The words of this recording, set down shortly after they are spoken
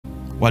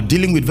We're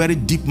dealing with very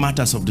deep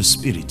matters of the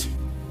spirit.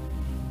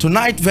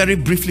 Tonight, very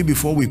briefly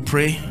before we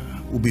pray,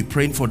 we'll be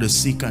praying for the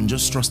sick and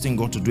just trusting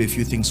God to do a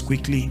few things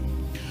quickly.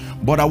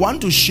 But I want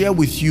to share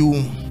with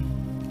you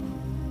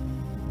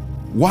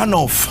one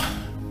of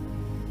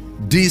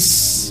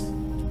these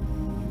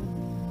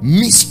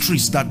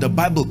mysteries that the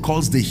Bible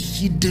calls the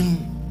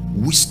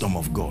hidden wisdom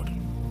of God.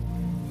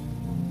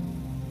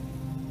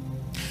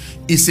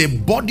 It's a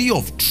body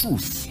of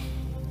truth,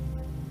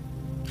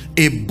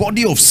 a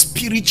body of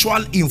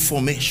spiritual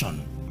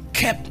information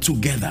kept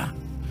together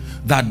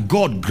that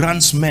God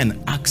grants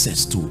men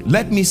access to.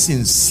 Let me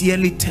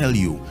sincerely tell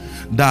you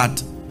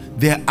that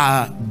there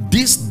are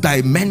these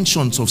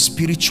dimensions of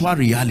spiritual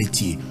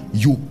reality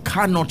you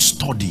cannot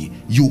study,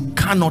 you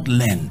cannot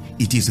learn.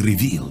 It is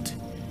revealed.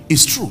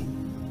 It's true.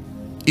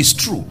 It's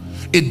true.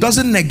 It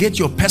doesn't negate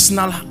your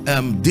personal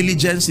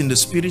diligence in the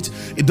spirit.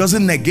 It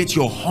doesn't negate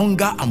your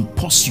hunger and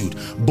pursuit,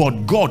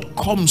 but God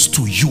comes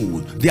to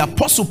you. The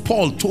Apostle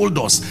Paul told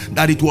us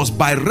that it was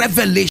by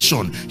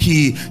revelation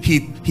he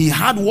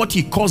had what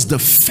he calls the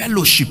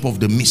fellowship of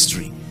the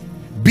mystery,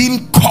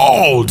 being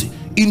called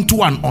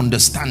into an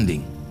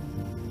understanding.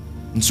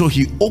 And so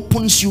he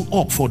opens you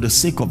up for the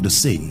sake of the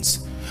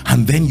saints,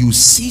 and then you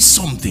see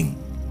something.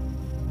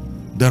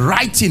 The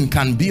writing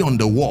can be on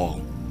the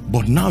wall,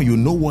 but now you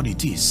know what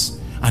it is,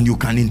 and you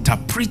can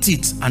interpret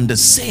it, and the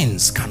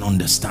saints can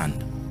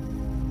understand.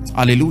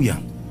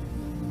 Hallelujah.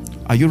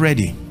 Are you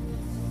ready?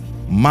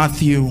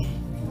 Matthew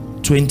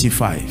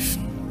 25.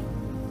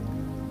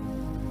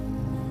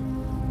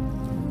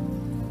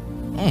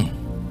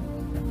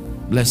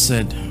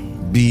 Blessed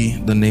be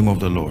the name of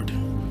the Lord.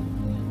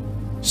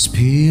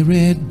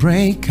 Spirit,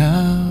 break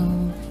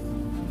out,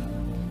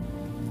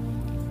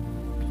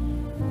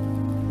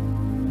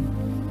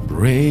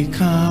 break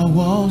our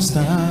walls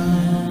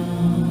down.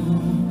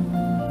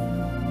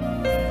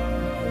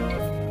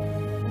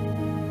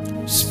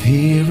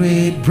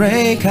 Spirit,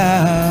 break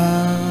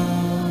out,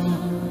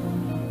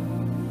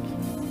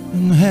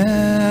 and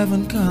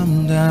heaven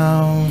come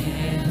down.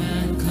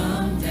 Heaven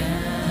come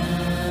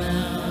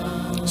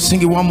down.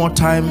 Sing it one more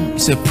time.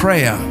 It's a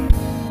prayer.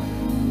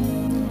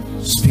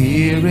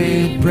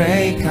 Spirit,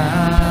 break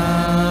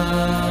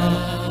out,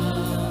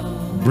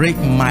 break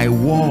my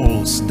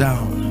walls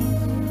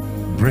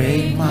down,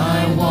 break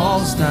my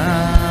walls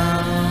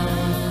down.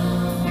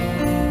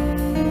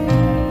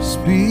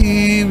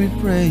 Spirit,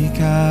 break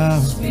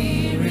out,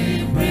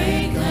 Spirit,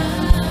 break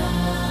out.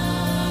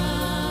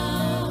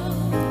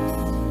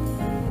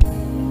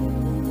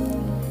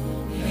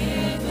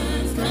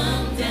 Heavens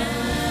come down.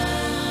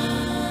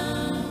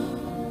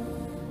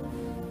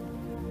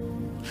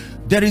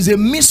 There is a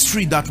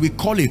mystery that we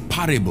call a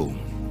parable,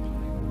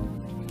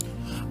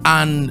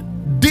 and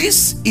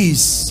this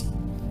is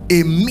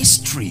a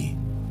mystery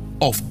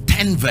of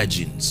 10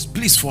 virgins.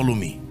 Please follow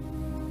me.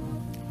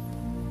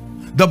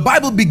 The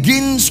Bible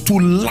begins to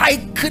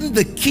liken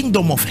the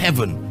kingdom of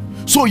heaven,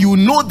 so you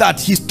know that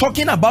he's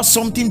talking about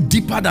something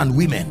deeper than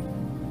women.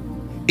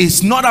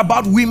 It's not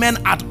about women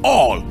at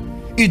all.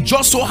 It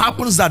just so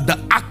happens that the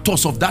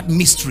actors of that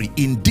mystery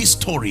in this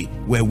story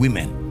were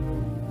women.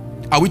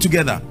 Are we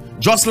together?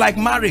 Just like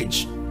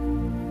marriage.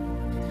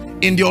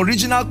 In the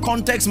original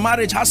context,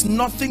 marriage has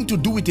nothing to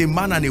do with a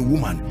man and a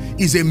woman.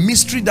 It's a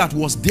mystery that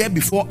was there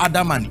before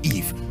Adam and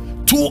Eve.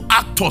 Two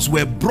actors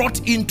were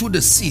brought into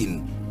the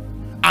scene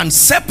and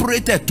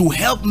separated to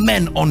help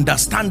men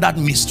understand that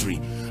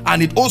mystery.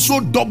 And it also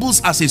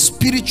doubles as a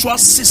spiritual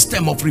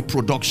system of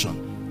reproduction.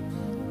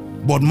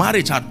 But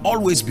marriage had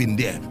always been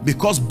there,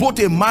 because both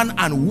a man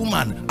and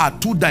woman are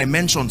two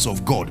dimensions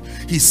of God.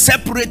 He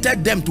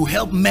separated them to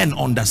help men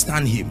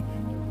understand him.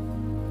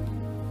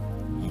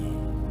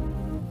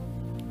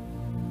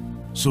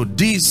 So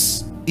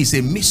this is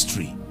a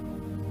mystery.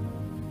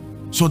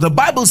 So the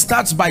Bible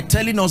starts by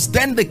telling us,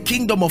 then the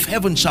kingdom of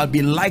heaven shall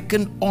be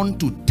likened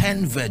unto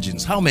 10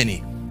 virgins. How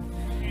many?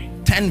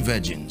 10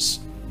 virgins,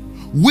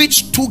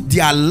 which took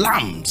their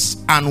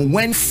lamps and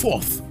went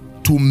forth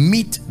to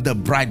meet the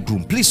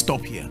bridegroom. Please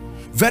stop here.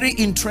 Very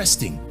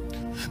interesting.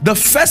 The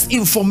first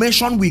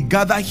information we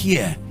gather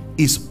here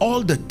is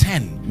all the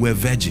 10 were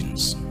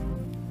virgins.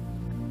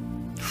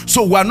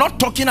 So we're not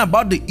talking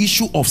about the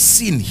issue of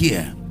sin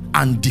here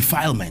and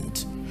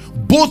defilement.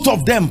 Both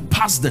of them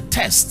passed the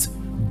test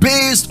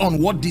based on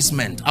what this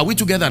meant. Are we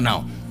together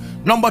now?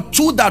 Number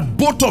two, that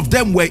both of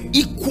them were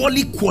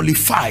equally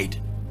qualified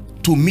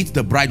to meet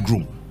the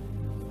bridegroom.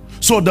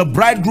 So the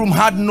bridegroom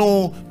had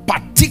no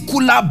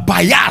particular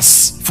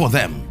bias for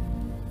them.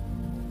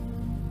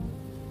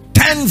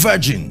 10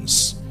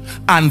 virgins,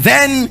 and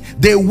then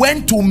they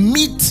went to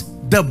meet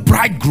the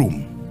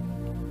bridegroom.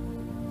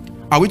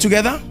 Are we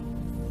together?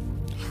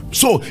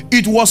 So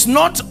it was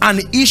not an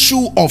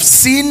issue of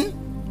sin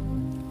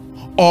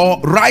or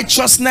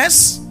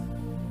righteousness.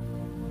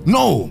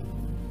 No,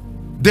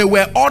 they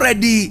were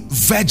already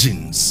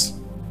virgins,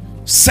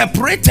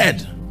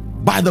 separated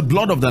by the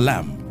blood of the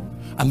Lamb.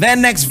 And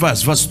then next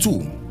verse, verse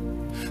 2,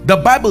 the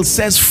Bible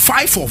says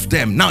 5 of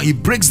them. Now he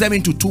breaks them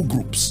into 2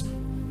 groups.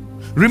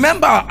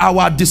 Remember,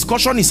 our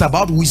discussion is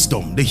about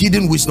wisdom, the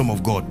hidden wisdom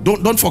of God.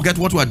 Don't forget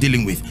what we're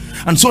dealing with.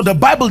 And so the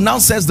Bible now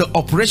says the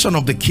operation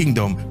of the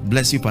kingdom.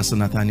 Bless you, Pastor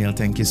Nathaniel.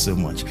 Thank you so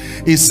much.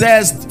 It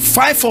says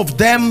 5 of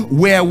them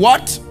were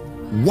what?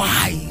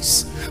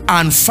 Wise.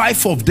 And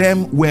 5 of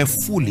them were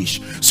foolish.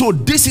 So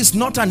this is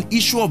not an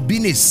issue of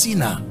being a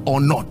sinner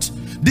or not.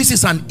 This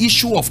is an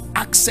issue of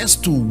access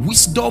to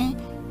wisdom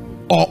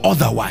or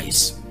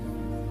otherwise.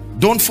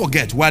 Don't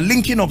forget, we're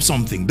linking up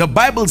something. The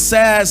Bible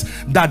says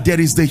that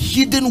there is the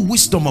hidden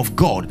wisdom of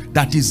God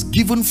that is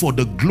given for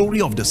the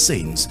glory of the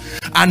saints.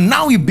 And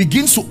now he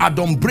begins to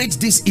adumbrate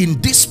this in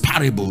this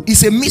parable.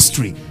 It's a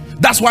mystery.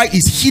 That's why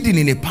it's hidden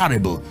in a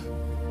parable.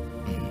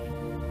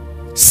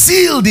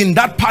 Sealed in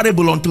that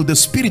parable until the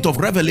spirit of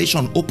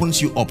revelation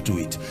opens you up to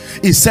it.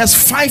 It says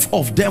 5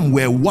 of them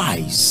were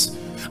wise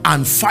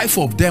and 5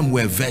 of them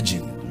were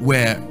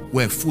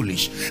were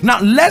foolish. Now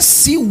let's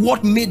see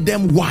what made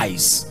them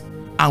wise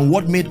and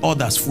what made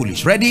others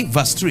foolish. Ready?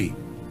 Verse 3.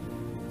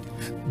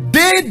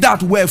 They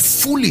that were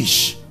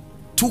foolish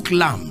took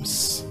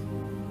lambs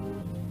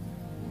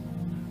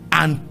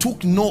and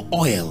took no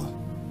oil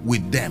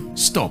with them.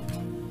 Stop.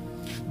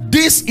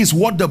 This is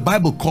what the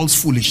Bible calls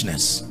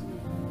foolishness.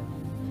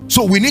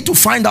 So we need to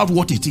find out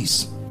what it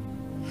is.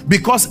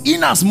 Because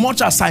in as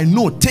much as I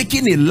know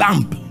taking a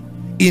lamp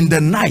in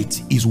the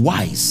night is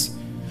wise,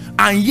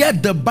 and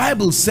yet the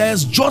Bible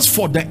says just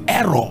for the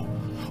error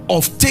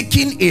of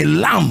taking a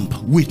lamp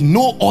with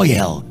no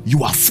oil,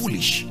 you are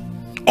foolish.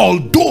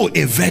 Although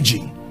a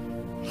virgin,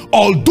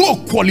 although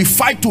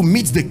qualified to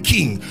meet the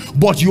king,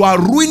 but you are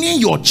ruining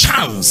your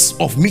chance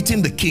of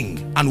meeting the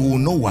king, and we will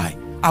know why.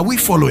 Are we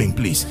following,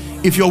 please?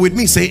 If you're with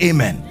me, say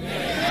amen.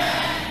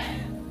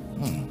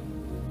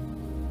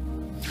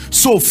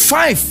 So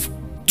 5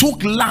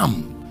 took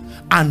lamb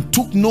and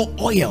took no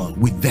oil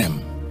with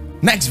them.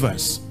 Next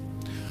verse.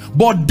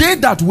 But they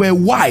that were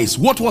wise,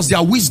 what was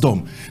their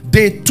wisdom?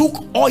 They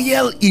took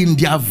oil in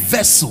their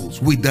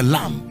vessels with the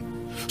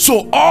lamb.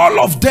 So all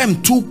of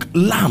them took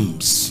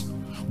lambs,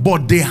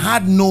 but they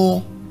had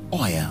no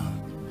oil.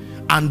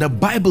 And the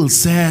Bible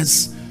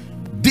says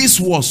this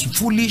was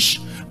foolish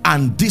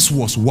and this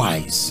was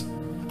wise.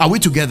 Are we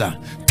together?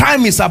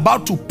 Time is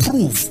about to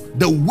prove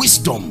the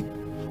wisdom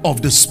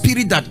of the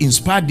spirit that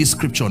inspired this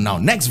scripture. Now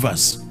next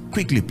verse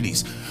quickly,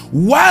 please.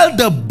 While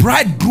the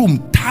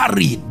bridegroom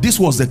tarried, this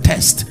was the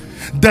test.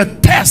 The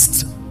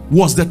test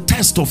was the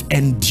test of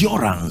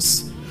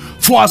endurance.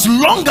 For as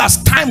long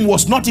as time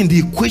was not in the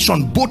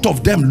equation, both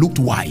of them looked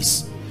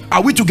wise.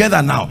 Are we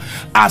together now?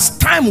 As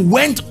time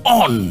went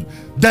on,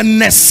 the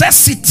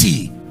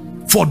necessity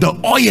for the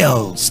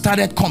oil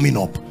started coming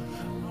up,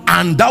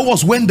 and that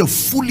was when the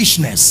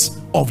foolishness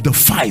of the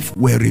 5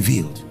 were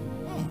revealed.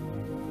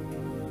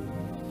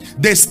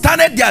 They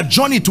started their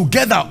journey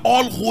together,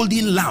 all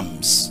holding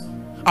lambs.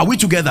 Are we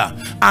together?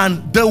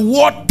 And the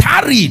word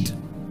tarried.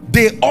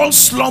 They all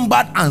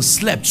slumbered and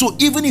slept. So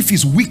even if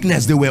it's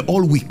weakness, they were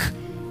all weak.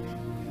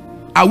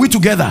 Are we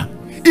together?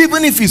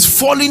 Even if it's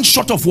falling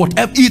short of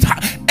whatever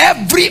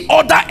every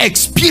other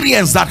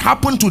experience that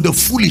happened to the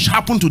foolish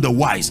happened to the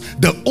wise.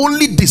 The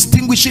only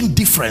distinguishing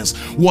difference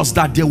was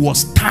that there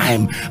was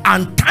time,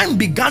 and time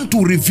began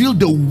to reveal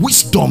the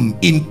wisdom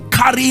in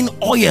carrying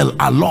oil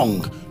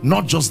along,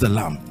 not just the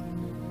lamp.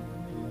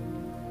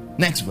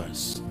 Next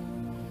verse.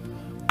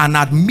 And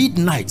at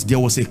midnight there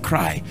was a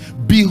cry,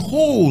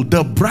 behold,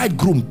 the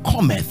bridegroom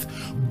cometh,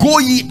 go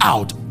ye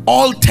out.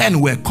 All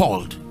 10 were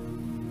called.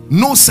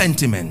 No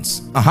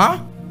sentiments.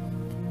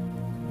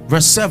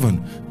 Verse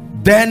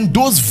 7. Then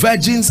those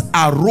virgins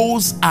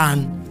arose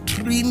and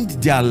trimmed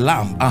their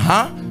lamp.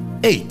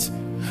 8.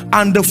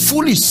 And the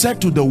foolish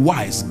said to the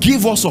wise,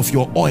 give us of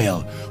your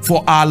oil,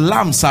 for our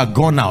lamps are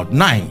gone out.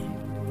 9.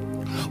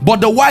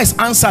 But the wise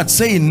answered,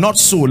 saying, not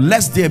so,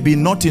 lest there be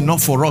not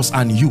enough for us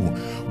and you,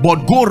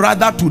 but go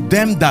rather to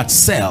them that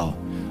sell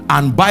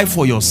and buy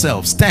for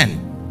yourselves.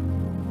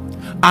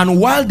 10. And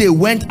while they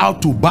went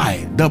out to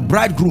buy, the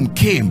bridegroom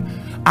came,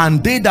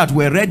 and they that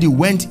were ready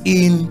went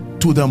in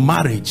to the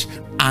marriage,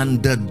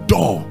 and the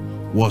door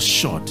was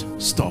shut.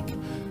 Stop.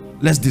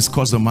 Let's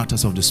discuss the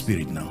matters of the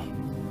spirit now.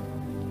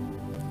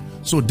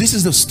 So this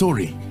is the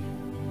story.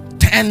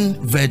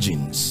 10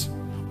 virgins,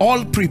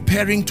 all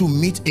preparing to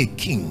meet a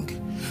king.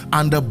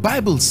 And the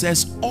Bible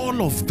says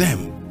all of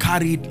them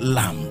carried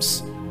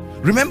lambs.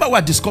 Remember,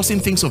 we're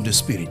discussing things of the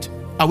spirit.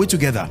 Are we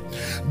together?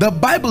 The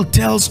Bible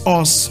tells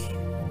us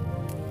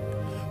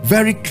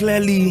very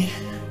clearly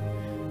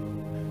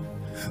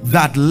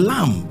that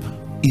lamp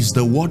is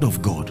the word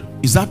of God.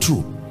 Is that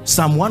true?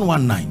 Psalm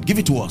 119, give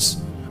it to us,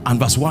 and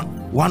verse 1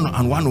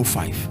 and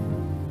 105.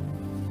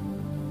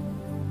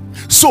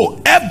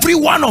 So every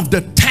one of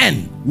the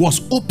 10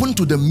 was open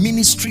to the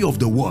ministry of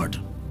the word.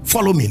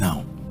 Follow me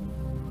now.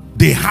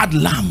 They had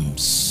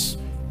lambs.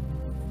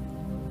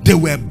 They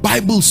were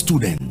Bible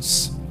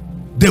students.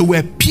 They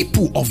were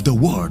people of the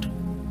word.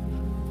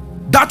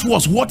 That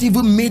was what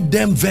even made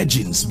them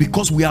virgins,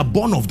 because we are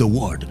born of the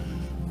word.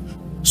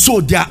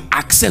 So their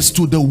access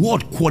to the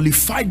word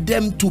qualified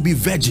them to be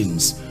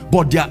virgins,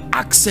 but their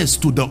access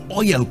to the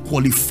oil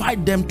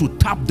qualified them to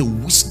tap the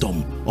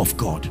wisdom of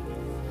God.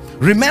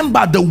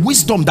 Remember, the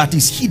wisdom that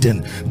is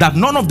hidden, that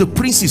none of the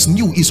princes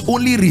knew, is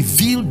only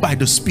revealed by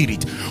the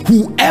Spirit.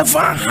 Whoever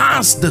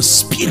has the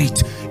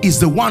Spirit is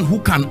the one who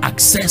can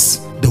access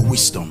the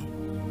wisdom.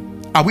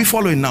 Are we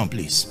following now,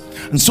 please?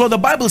 And so the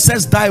Bible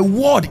says thy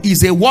word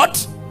is a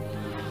what?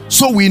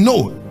 So we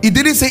know, it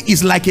didn't say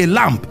it's like a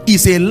lamp,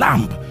 it's a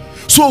lamp.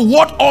 So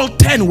what all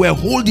 10 were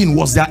holding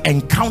was their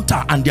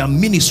encounter and their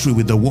ministry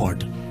with the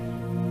word.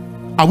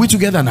 Are we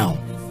together now?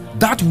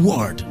 That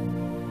word,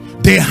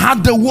 they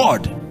had the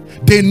word,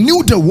 they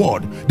knew the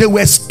word, they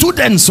were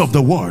students of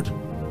the word.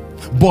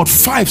 But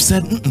 5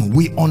 said,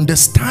 we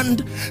understand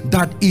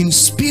that in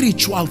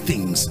spiritual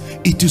things,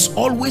 it is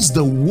always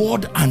the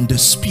word and the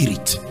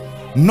Spirit,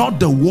 not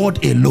the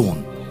word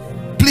alone.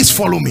 Please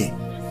follow me.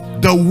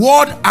 The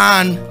word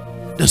and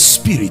the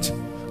Spirit.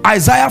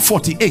 Isaiah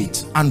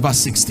 48 and verse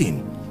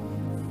 16.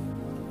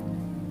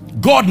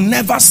 God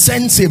never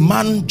sends a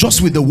man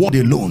just with the word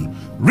alone.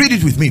 Read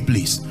it with me,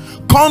 please.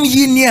 Come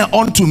ye near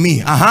unto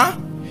me.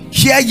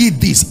 Hear ye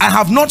this. I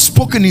have not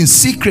spoken in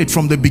secret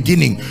from the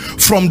beginning.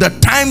 From the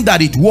time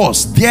that it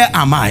was, there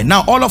am I.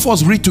 Now all of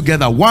us read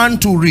together. 1,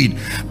 2, read.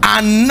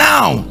 And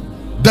now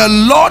the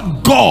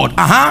Lord God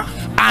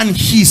and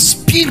his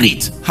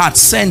Spirit had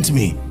sent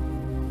me.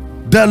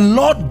 The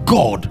Lord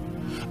God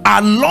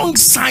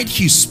alongside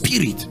his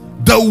Spirit,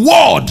 the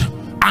word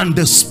and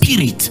the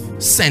Spirit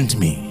sent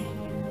me.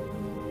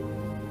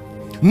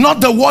 Not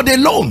the word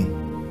alone.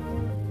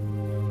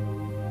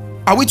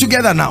 Are we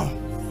together now?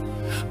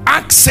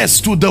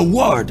 Access to the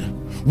word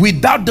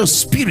without the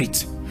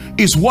Spirit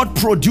is what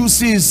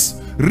produces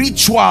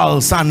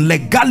rituals and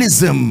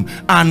legalism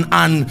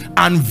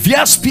and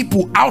veers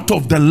people out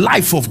of the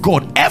life of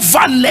God.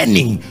 Ever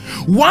learning.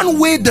 One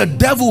way the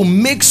devil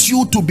makes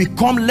you to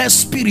become less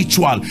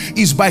spiritual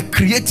is by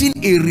creating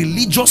a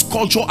religious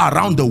culture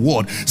around the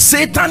word.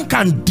 Satan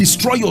can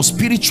destroy your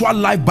spiritual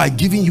life by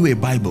giving you a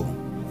Bible.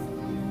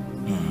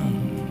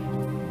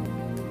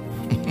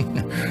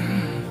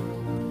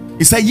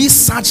 He said, ye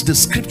search the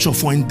scripture,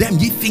 for in them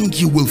ye think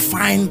you will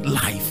find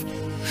life.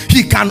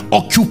 He can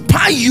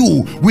occupy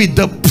you with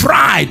the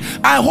pride.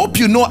 I hope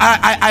you know,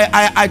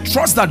 I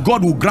trust that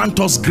God will grant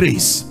us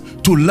grace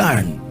to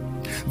learn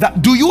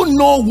that. Do you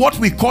know what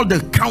we call the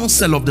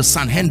council of the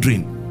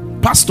Sanhedrin?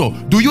 Pastor,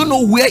 do you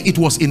know where it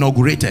was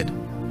inaugurated?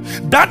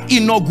 That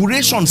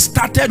inauguration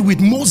started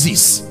with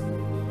Moses.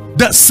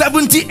 The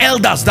 70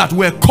 elders that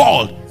were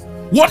called,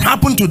 what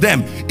happened to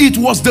them? It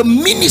was the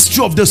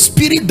ministry of the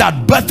Spirit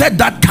that birthed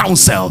that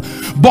council.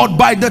 But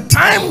by the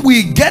time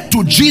we get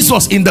to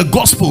Jesus in the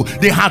gospel,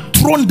 they had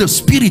thrown the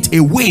Spirit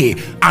away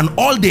and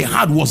all they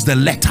had was the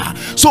letter.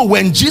 So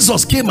when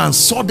Jesus came and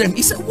saw them,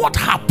 he said, what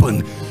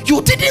happened?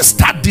 You didn't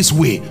start this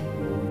way.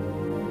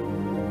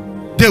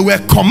 There were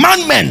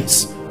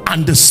commandments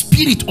and the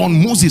Spirit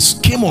on Moses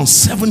came on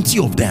 70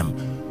 of them.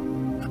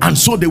 And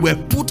so they were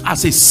put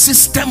as a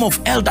system of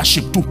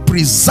eldership to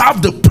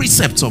preserve the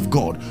precepts of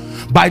God.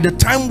 By the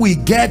time we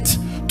get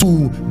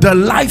to the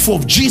life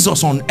of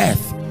Jesus on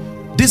earth,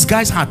 these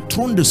guys had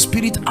thrown the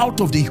Spirit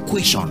out of the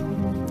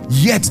equation,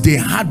 yet they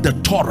had the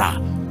Torah,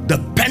 the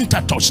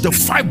Pentateuch, the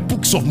 5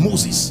 books of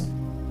Moses.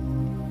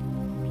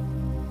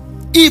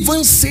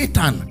 Even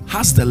Satan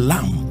has the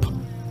lamp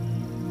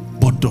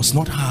but does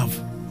not have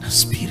the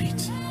Spirit.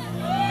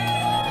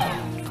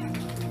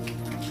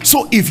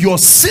 So if your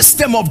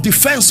system of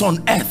defense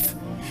on earth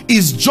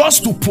is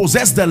just to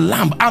possess the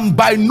lamp, and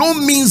by no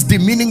means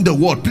demeaning the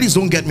word, please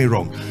don't get me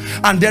wrong,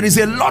 and there is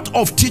a lot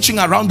of teaching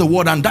around the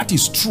word, and that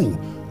is true,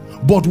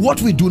 but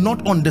what we do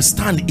not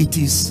understand, it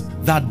is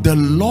that the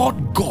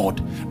Lord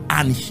God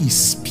and his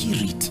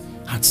Spirit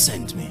had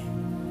sent me.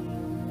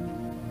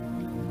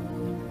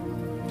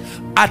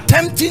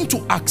 Attempting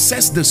to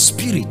access the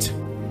Spirit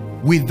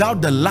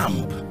without the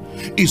lamp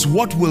is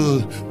what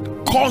will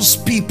cause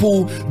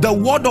people. The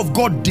word of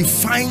God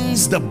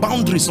defines the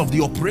boundaries of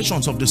the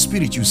operations of the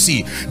Spirit. You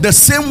see, the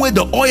same way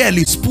the oil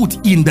is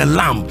put in the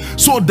lamp,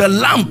 so the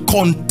lamp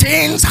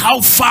contains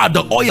how far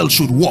the oil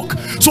should walk.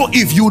 So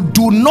if you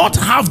do not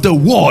have the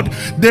word,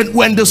 then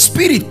when the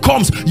Spirit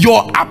comes,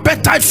 your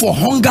appetite for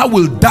hunger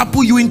will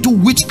dapple you into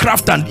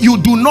witchcraft, and you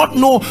do not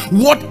know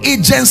what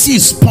agency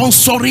is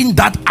sponsoring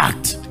that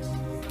act.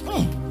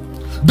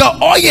 The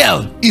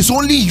oil is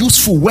only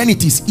useful when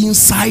it is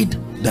inside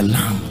the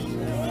lamp.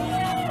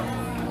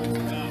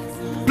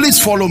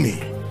 Please follow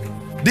me.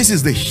 This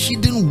is the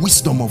hidden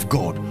wisdom of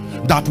God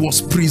that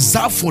was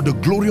preserved for the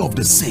glory of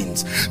the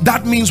saints.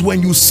 That means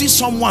when you see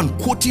someone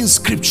quoting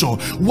scripture,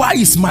 why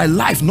is my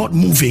life not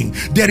moving?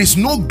 There is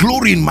no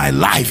glory in my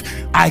life.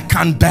 I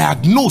can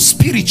diagnose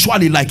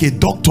spiritually like a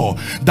doctor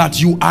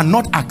that you are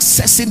not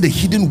accessing the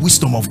hidden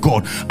wisdom of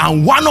God.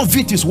 And one of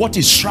it is what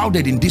is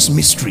shrouded in this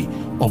mystery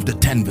of the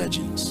 10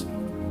 virgins.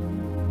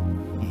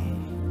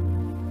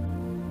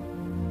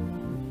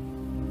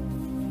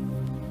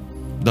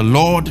 The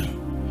Lord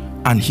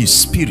and his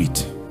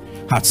Spirit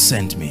had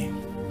sent me.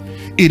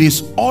 It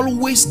is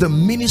always the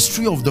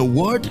ministry of the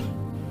word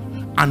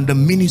and the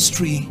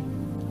ministry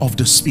of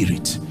the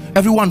spirit.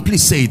 Everyone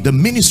please say the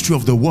ministry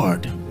of the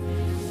word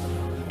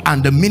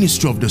and the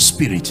ministry of the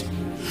spirit.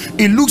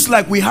 It looks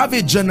like we have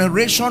a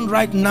generation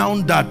right now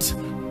that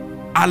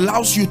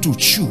allows you to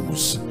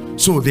choose.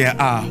 So there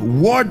are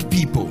word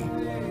people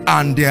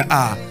and there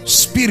are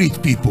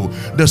spirit people.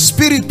 The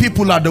spirit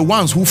people are the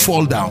ones who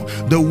fall down.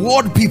 The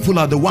word people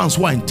are the ones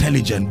who are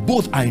intelligent.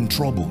 Both are in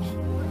trouble.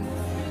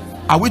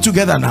 Are we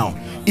together now?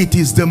 It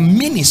is the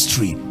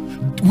ministry.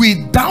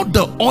 Without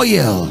the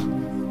oil,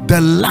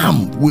 the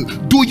lamp will,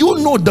 do you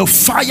know the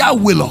fire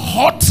will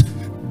hot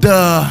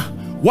the,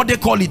 what they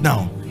call it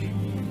now,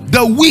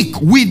 the wick?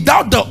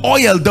 Without the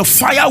oil, the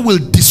fire will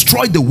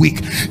destroy the wick.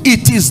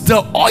 It is the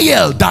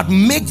oil that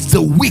makes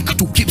the wick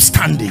to keep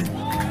standing.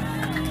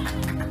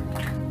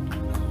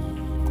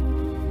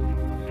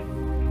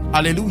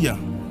 Hallelujah.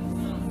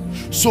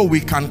 So we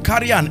can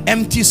carry an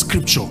empty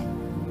scripture.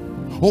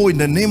 Oh, in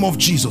the name of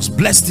Jesus,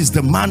 blessed is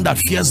the man that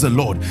fears the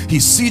Lord.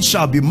 His seed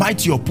shall be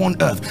mighty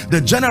upon earth. The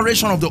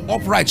generation of the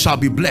upright shall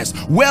be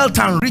blessed. Wealth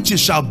and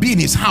riches shall be in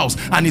his house,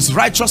 and his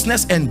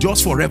righteousness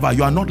endures forever.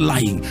 You are not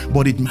lying,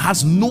 but it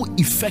has no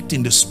effect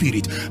in the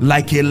spirit.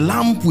 Like a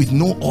lamp with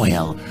no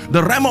oil,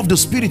 the realm of the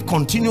spirit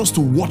continues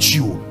to watch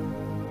you,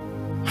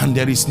 and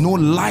there is no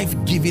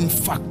life-giving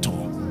factor.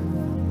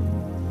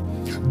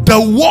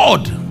 The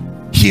word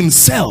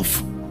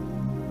himself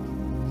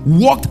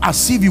walked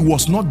as if he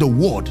was not the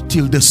word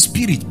till the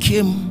spirit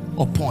came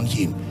upon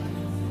him.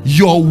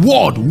 Your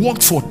word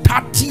walked for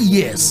 30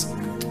 years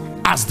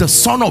as the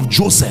son of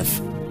Joseph,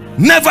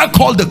 never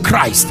called the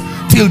Christ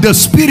till the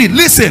spirit.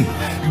 Listen,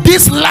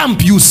 this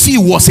lamp you see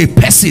was a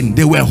person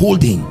they were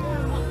holding.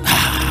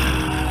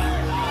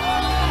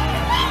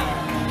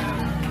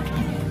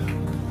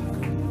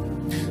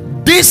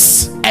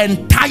 This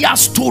entire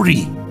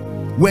story,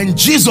 when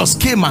Jesus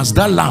came as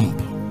that lamp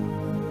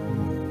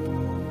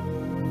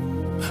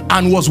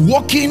and was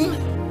walking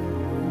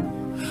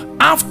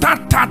after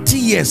 30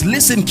 years,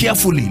 listen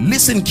carefully,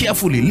 listen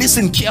carefully,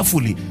 listen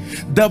carefully.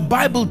 The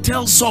Bible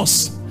tells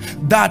us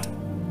that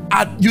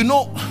you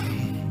know,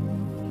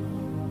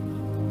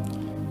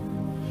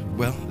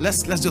 well,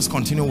 let's just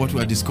continue what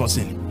we are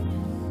discussing.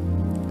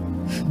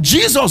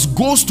 Jesus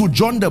goes to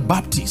John the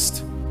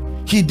Baptist.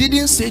 He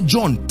didn't say,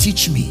 John,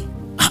 teach me.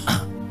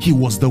 He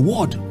was the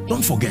word.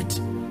 Don't forget.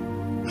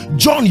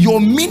 John,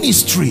 your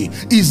ministry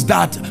is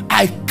that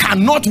I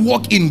cannot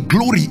walk in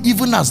glory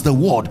even as the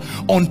word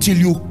until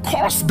you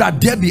cause that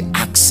there be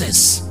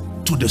access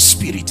to the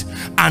spirit.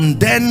 And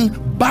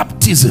then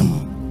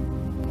baptism.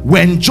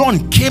 When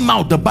John came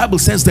out, the Bible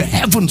says the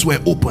heavens were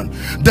open.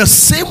 The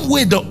same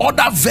way the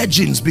other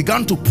virgins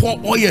began to pour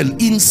oil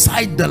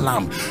inside the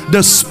lamp,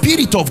 the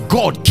Spirit of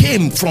God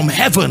came from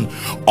heaven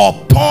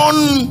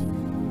upon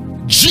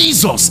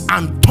Jesus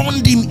and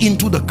turned him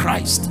into the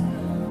Christ.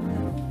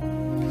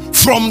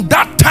 From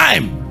that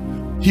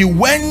time, he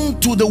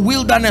went to the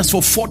wilderness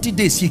for 40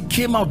 days. He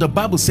came out, the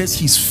Bible says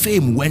his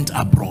fame went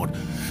abroad.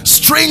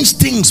 Strange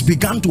things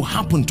began to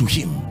happen to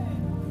him.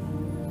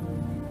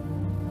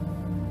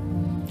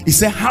 He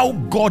said how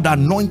God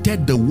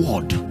anointed the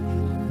word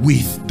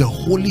with the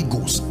Holy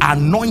Ghost,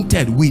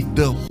 anointed with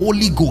the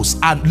Holy Ghost,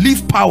 and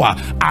live power,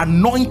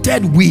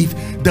 anointed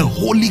with the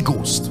Holy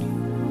Ghost.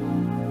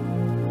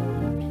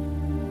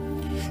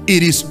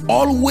 It is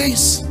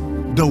always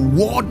the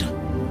word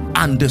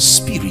and the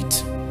spirit,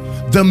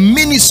 the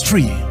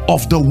ministry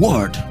of the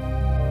word,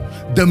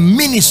 the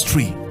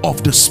ministry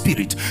of the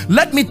spirit.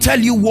 Let me tell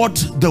you what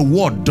the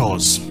word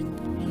does,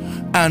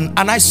 and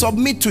I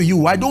submit to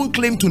you, I don't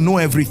claim to know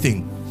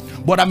everything,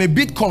 but I'm a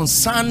bit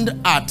concerned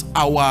at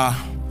our,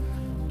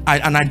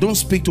 and I don't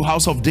speak to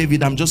House of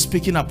David, I'm just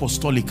speaking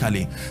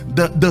apostolically,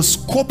 the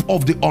scope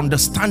of the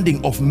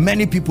understanding of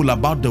many people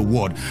about the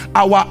word.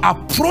 Our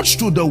approach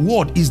to the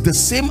word is the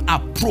same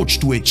approach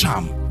to a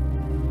charm,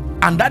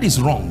 and that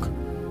is wrong.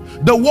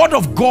 The word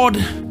of God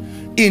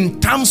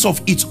in terms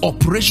of its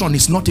operation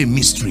is not a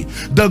mystery.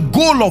 The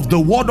goal of the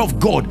word of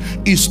God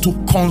is to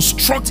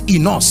construct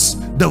in us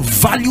the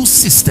value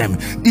system.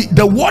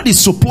 The word is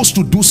supposed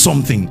to do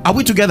something. Are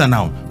we together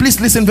now?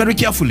 Please listen very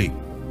carefully.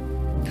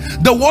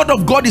 The word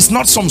of God is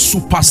not some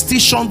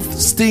superstition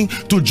thing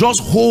to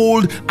just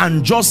hold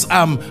and just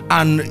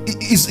and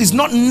it's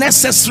not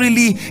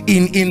necessarily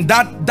in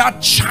that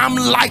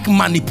charm-like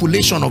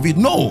manipulation of it.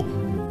 No.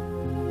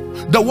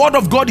 The word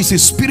of God is a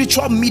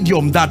spiritual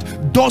medium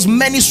that does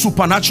many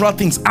supernatural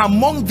things.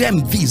 Among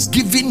them, these,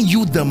 giving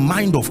you the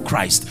mind of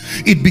Christ.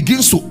 It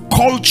begins to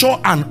culture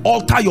and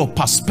alter your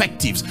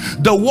perspectives.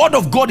 The word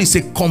of God is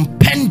a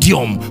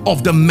compendium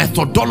of the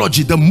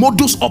methodology, the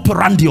modus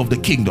operandi of the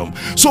kingdom.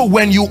 So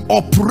when you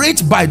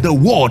operate by the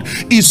word,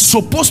 it's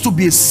supposed to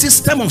be a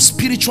system of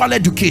spiritual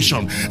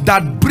education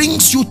that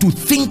brings you to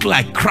think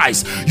like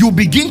Christ. You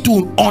begin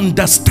to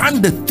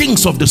understand the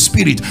things of the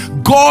spirit,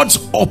 God's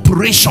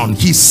operation,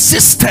 his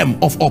system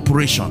of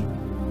operation.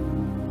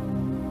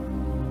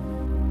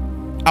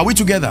 Are we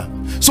together?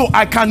 So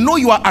I can know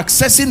you are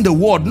accessing the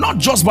word not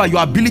just by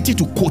your ability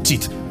to quote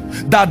it.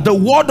 that the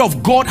word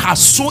of God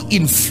has so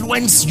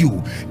influenced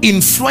you,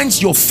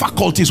 influenced your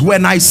faculties.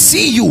 When I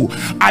see you,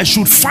 I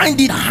should find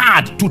it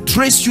hard to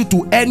trace you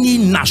to any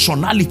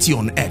nationality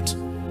on earth,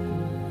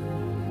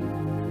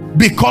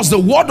 because the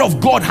word of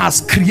God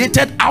has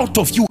created out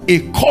of you a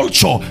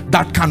culture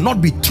that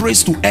cannot be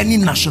traced to any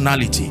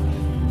nationality.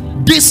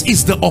 This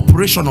is the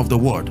operation of the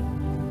word.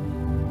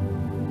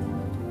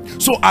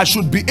 So I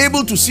should be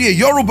able to see a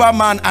Yoruba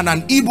man and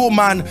an Igbo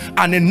man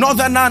and a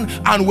Northerner,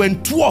 and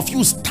when two of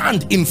you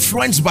stand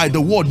influenced by the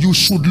word, you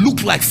should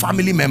look like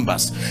family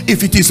members.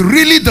 If it is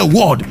really the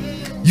word,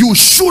 you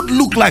should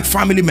look like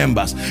family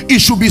members. It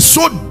should be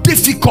so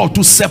difficult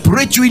to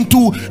separate you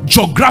into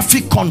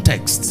geographic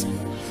contexts.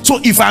 So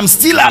if I'm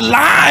still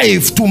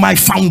alive to my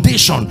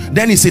foundation,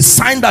 then it's a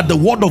sign that the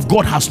word of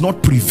God has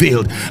not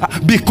prevailed,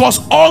 because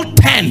all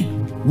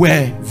 10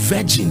 were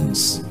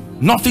virgins.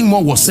 Nothing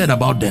more was said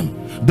about them.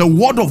 The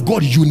word of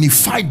God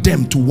unified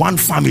them to one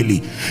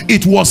family.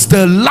 It was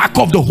the lack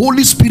of the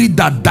Holy Spirit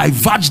that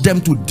diverged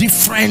them to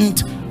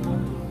different.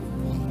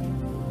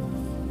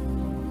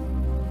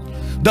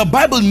 The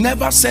Bible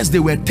never says they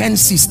were 10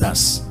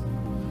 sisters.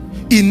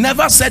 It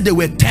never said they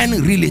were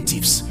 10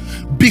 relatives.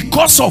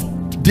 Because of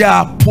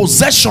their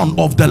possession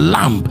of the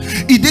lamb,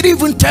 it didn't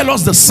even tell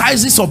us the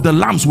sizes of the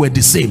lambs were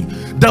the same.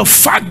 The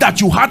fact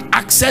that you had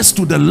access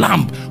to the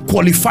lamb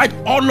qualified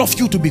all of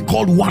you to be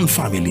called one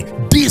family.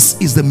 This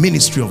is the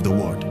ministry of the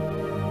word.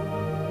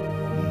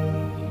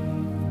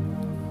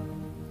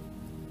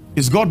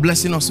 Is God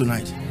blessing us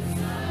tonight?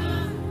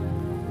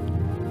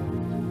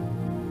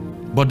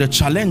 But the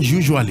challenge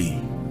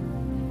usually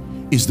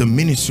is the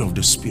ministry of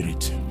the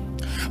Spirit.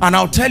 And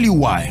I'll tell you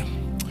why.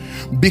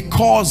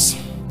 Because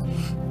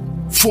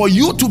for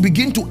you to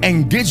begin to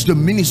engage the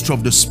ministry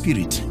of the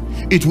Spirit,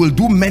 it will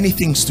do many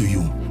things to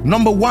you.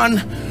 Number one,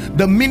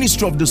 the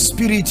ministry of the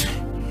Spirit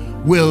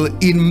will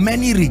in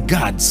many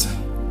regards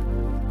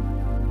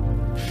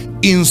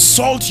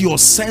insult your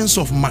sense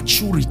of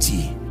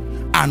maturity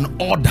and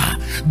order.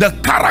 The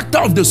character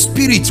of the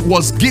Spirit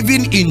was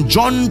given in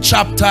John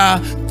chapter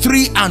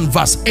 3 and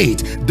verse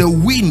 8. The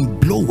wind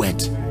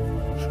bloweth.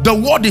 The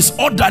word is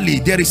orderly.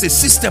 There is a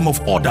system of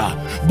order.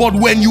 But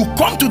when you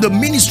come to the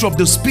ministry of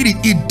the Spirit,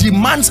 it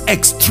demands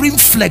extreme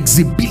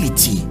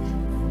flexibility.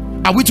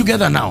 Are we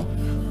together now?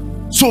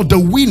 So the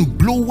wind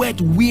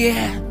bloweth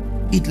where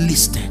it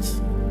listeth.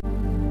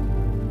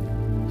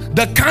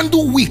 The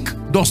candle wick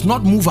does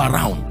not move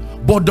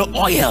around, but the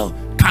oil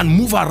can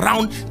move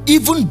around,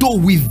 even though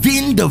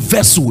within the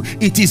vessel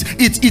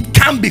it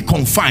can be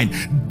confined.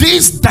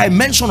 This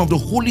dimension of the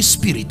Holy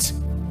Spirit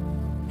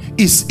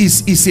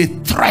is a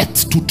threat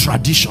to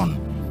tradition.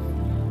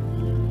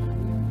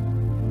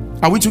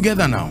 Are we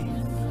together now?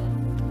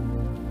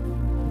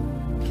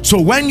 So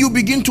when you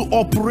begin to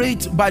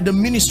operate by the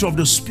ministry of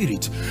the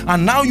Spirit,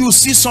 and now you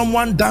see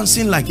someone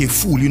dancing like a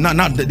fool,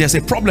 now there's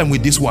a problem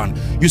with this one.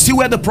 You see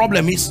where the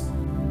problem is?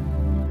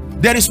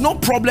 There is no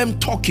problem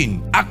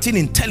talking, acting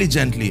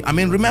intelligently. I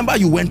mean, remember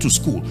you went to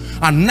school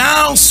and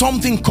now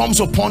something comes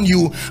upon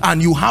you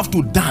and you have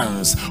to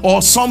dance,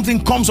 or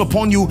something comes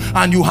upon you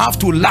and you have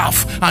to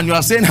laugh, and you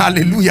are saying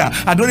hallelujah,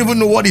 I don't even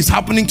know what is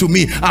happening to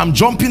me, I'm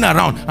jumping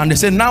around. And they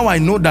say, now I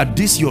know that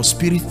this your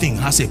spirit thing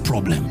has a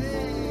problem.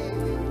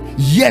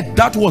 Yet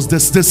that was the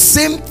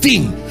same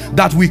thing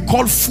that we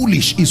call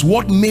foolish is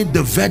what made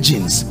the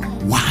virgins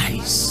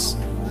wise.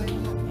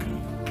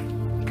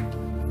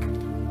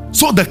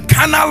 So the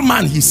carnal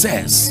man, he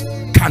says,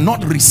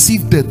 cannot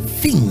receive the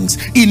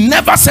things. He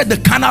never said the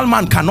carnal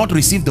man cannot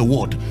receive the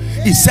word.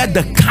 He said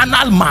the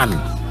carnal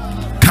man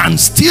can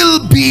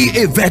still be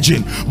a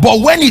virgin.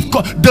 But when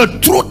the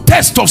true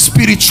test of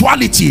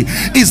spirituality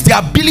is the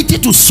ability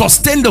to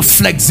sustain the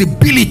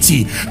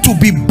flexibility, to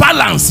be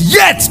balanced,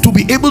 yet to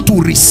be able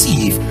to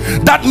receive.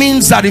 That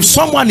means that if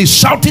someone is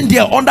shouting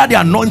there under the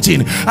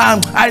anointing,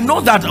 I know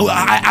that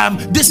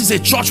this is a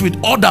church with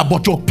order,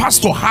 but your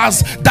pastor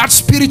has that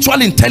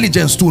spiritual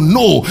intelligence to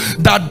know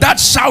that that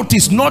shout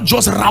is not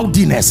just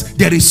rowdiness.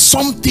 There is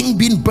something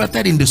being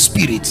birthed in the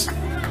spirit.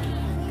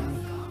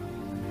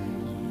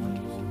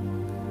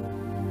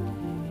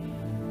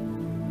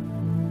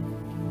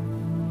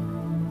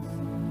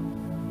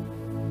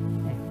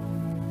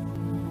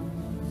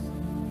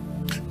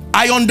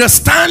 I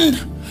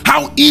understand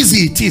how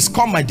easy it is,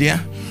 come my dear,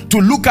 to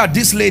look at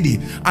this lady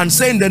and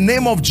say, in the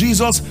name of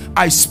Jesus,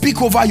 I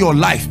speak over your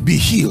life, be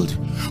healed.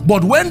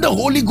 But when the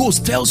Holy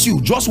Ghost tells you,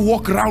 just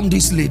walk around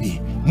this lady,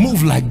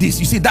 move like this,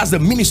 you see, that's the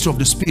ministry of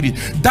the Spirit.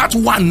 That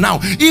one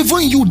now,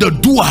 even you the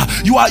doer,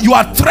 you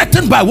are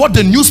threatened by what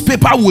the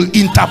newspaper will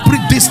interpret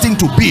this thing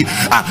to be.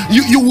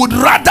 You would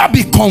rather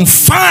be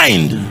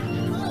confined.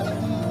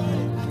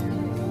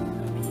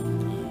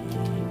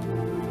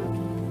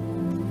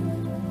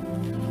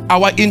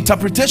 Our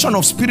interpretation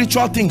of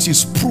spiritual things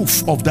is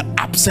proof of the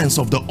absence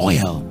of the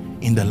oil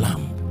in the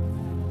lamp.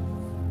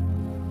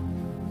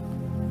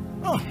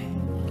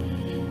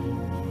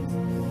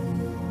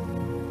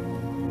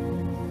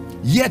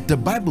 Yet the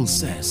Bible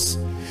says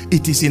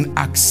it is in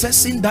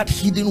accessing that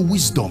hidden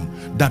wisdom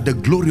that the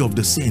glory of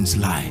the saints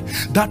lie.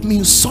 That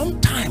means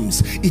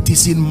sometimes it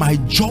is in my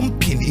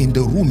jumping in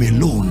the room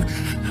alone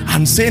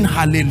and saying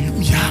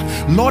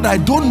hallelujah, Lord, I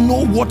don't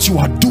know what you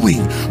are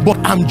doing, but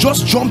I'm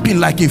just jumping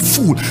like a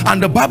fool,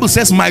 and the Bible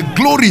says my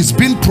glory is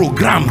being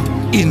programmed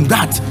in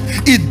that.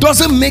 It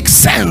doesn't make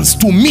sense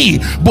to me,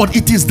 but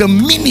it is the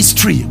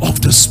ministry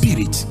of the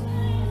Spirit.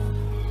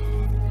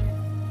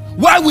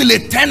 Why will a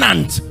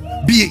tenant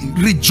be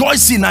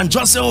rejoicing and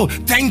just say, oh,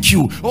 thank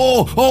you,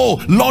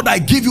 oh Lord, I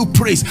give you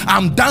praise?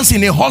 I'm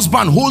dancing. A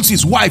husband holds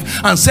his wife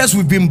and says,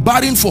 we've been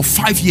married for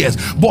 5 years,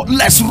 but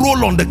let's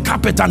roll on the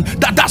carpet. And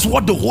that's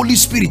what the Holy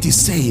Spirit is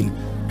saying.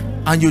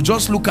 And you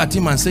just look at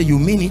him and say, you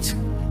mean it?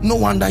 No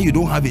wonder you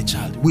don't have a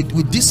child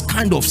with this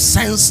kind of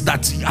sense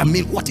that, I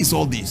mean, what is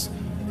all this?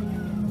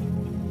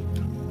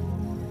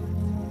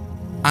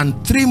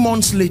 And 3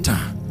 months later,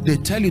 they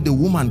tell you the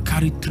woman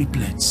carried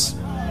triplets.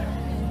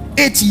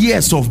 8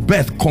 years of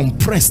birth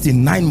compressed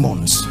in 9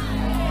 months.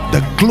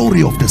 The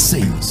glory of the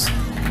saints.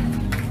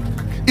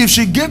 If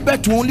she gave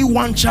birth to only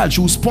 1 child, she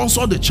will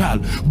sponsor the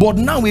child. But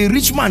now a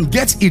rich man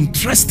gets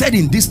interested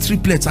in these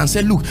triplets and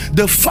say, look,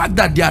 the fact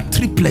that they are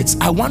triplets,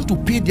 I want to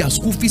pay their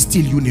school fees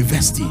till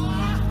university.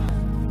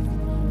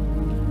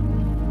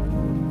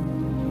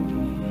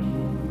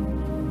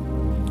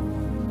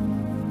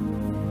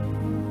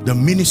 The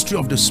ministry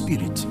of the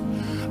Spirit.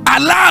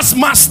 Alas,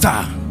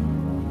 master,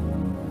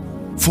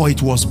 for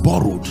it was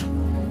borrowed.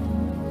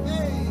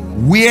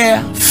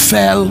 Where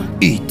fell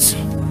it?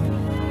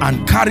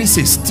 And carries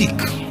a stick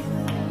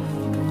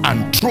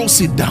and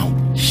throws it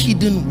down.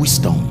 Hidden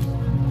wisdom.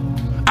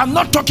 I'm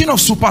not talking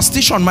of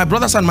superstition, my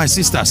brothers and my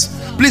sisters.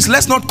 Please,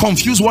 let's not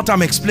confuse what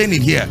I'm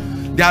explaining here.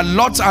 There are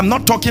lots. I'm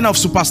not talking of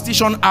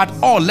superstition at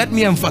all. Let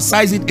me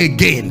emphasize it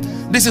again.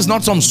 This is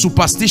not some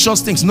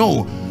superstitious things.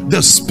 No,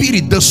 the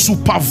Spirit, the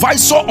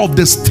supervisor of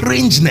the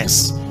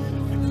strangeness.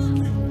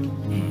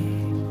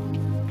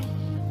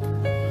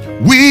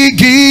 We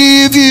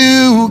give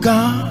you,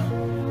 God,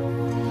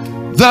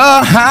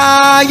 the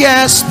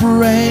highest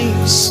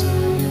praise.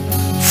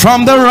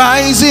 From the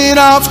rising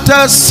of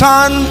the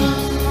sun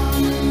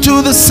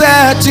to the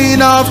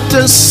setting of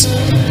the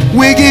sun,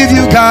 we give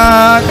you,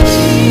 God,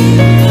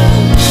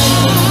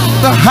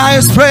 the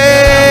highest praise.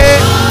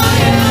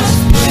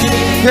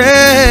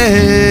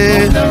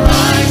 Yeah. From the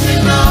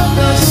rising of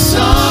the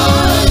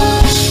sun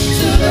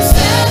to the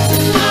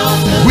setting of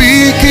the sun,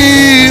 we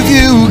give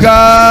you,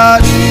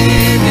 God,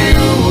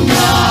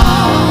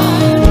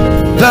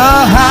 the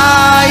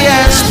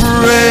highest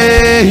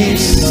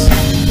praise.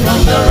 From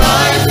the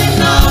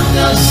rising of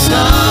the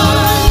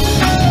sun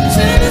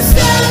to the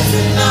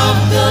setting of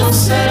the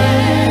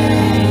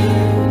same.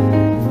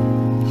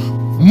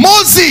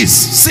 Moses,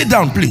 sit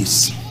down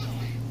please.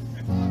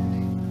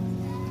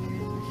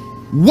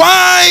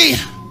 Why?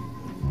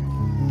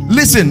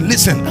 Listen.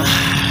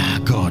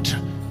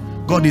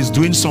 God is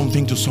doing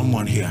something to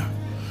someone here.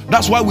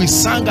 That's why we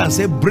sang and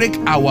said, break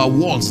our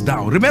walls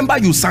down. Remember,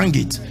 you sang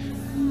it.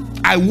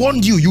 I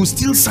warned you, you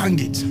still sang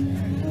it.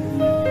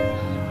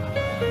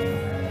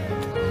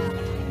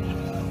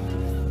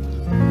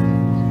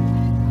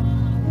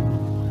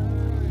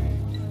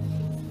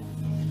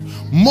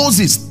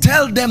 Moses,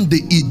 tell them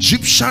the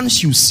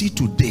Egyptians you see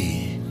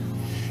today,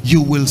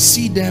 you will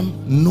see them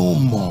no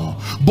more.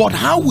 But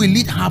how will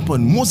it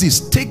happen? Moses,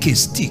 take a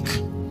stick,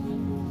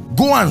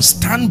 go and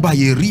stand by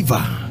a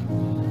river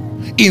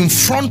in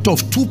front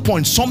of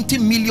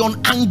 2-point-something million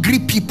angry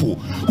people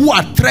who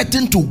are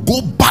threatened to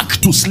go back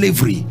to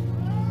slavery,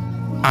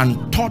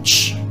 and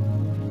touch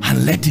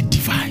and let it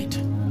divide.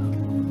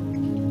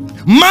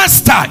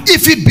 Master,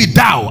 if it be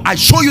thou, I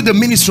show you the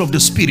ministry of the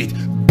Spirit,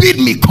 bid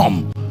me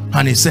come.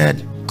 And he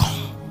said,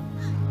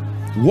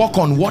 come, walk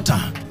on water.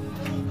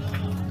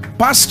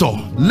 Pastor,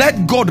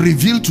 let God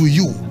reveal to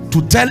you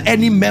to tell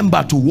any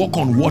member to walk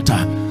on water,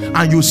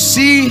 and you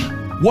see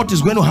what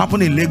is going to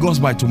happen in Lagos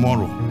by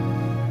tomorrow.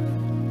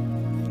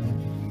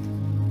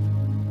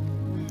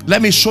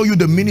 Let me show you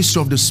the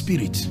ministry of the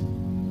Spirit.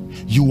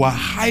 You are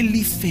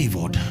highly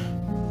favored.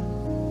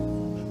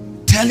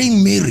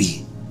 Telling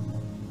Mary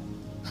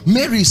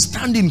is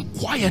standing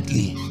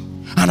quietly,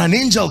 and an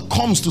angel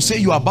comes to say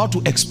you are about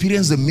to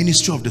experience the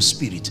ministry of the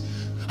Spirit.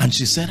 And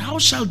she said, how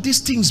shall these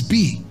things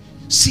be,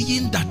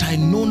 seeing that I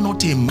know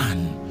not a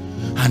man?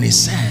 And he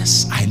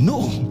says, I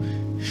know.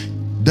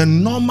 The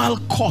normal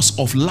course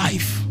of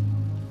life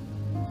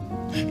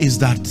is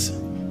that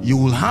you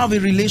will have a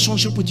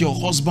relationship with your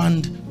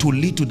husband to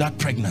lead to that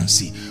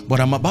pregnancy. But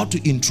I'm about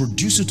to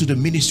introduce you to the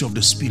ministry of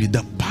the Spirit.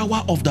 The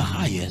power of the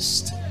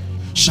highest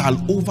shall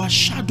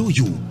overshadow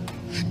you.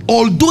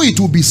 Although it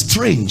will be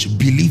strange,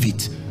 believe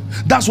it.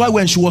 That's why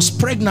when she was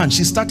pregnant,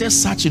 she started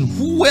searching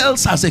who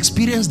else has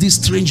experienced this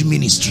strange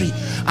ministry,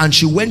 and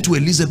she went to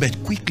Elizabeth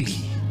quickly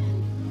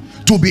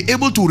to be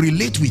able to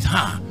relate with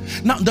her.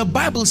 Now the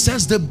Bible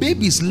says the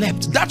baby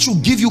slept. That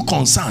should give you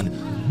concern.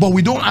 But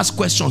we don't ask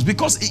questions,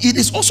 because it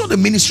is also the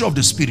ministry of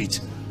the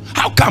Spirit.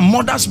 How can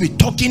mothers be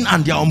talking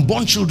and their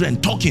unborn children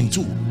talking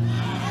too?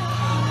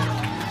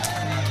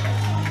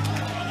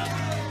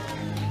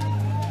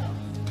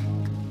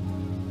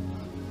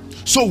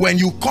 So when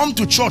you come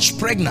to church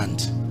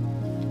pregnant,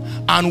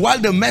 and while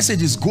the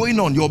message is going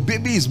on, your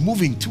baby is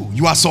moving too,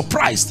 you are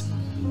surprised.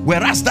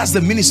 Whereas that's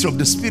the ministry of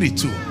the Spirit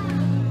too.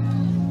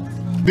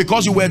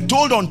 Because you were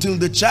told until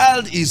the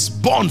child is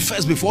born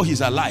first before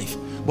he's alive.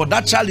 But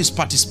that child is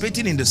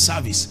participating in the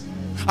service.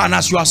 And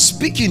as you are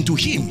speaking to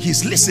him,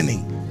 he's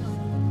listening.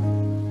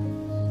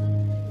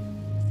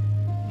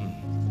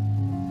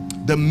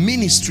 The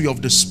ministry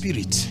of the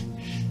Spirit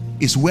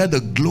is where the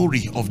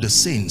glory of the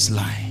saints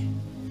lie.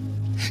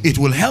 It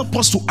will help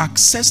us to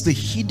access the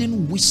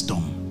hidden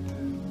wisdom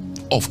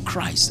of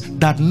Christ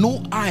that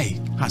no eye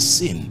has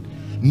seen,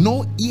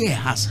 no ear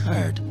has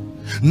heard,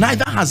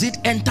 neither has it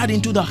entered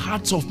into the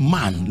hearts of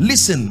man.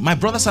 Listen, my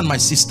brothers and my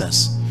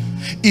sisters,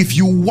 if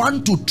you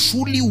want to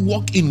truly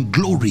walk in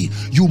glory,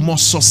 you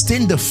must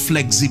sustain the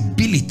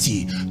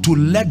flexibility to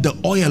let the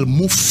oil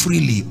move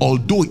freely,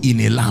 although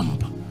in a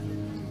lamp.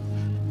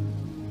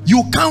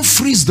 You can't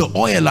freeze the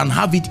oil and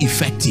have it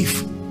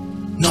effective.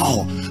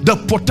 No, the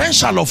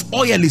potential of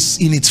oil is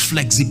in its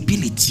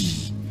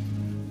flexibility.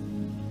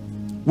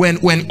 When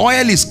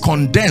oil is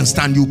condensed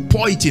and you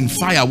pour it in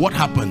fire, what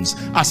happens?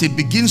 As it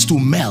begins to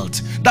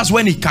melt, that's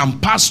when it can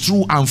pass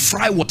through and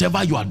fry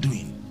whatever you are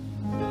doing.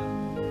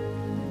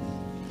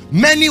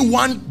 Many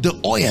want the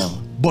oil,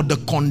 but the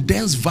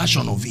condensed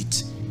version of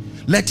it.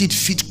 Let it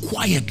fit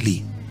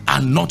quietly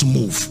and not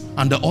move.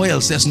 And the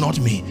oil says,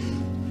 not me.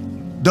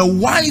 The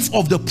wife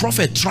of the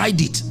prophet tried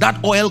it.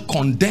 That oil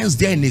condensed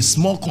there in a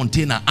small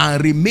container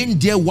and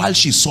remained there while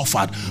she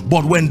suffered.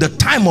 But when the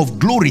time of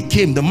glory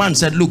came, the man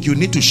said, look, you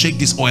need to shake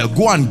this oil.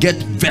 Go and get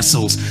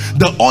vessels.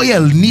 The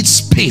oil needs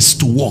space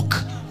to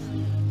work.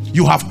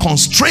 You have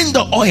constrained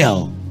the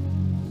oil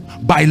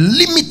by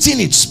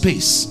limiting its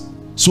space.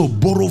 So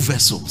borrow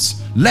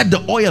vessels. Let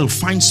the oil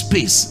find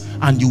space,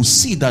 and you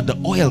see that the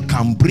oil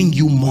can bring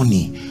you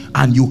money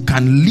and you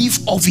can live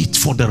off it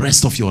for the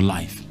rest of your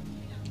life.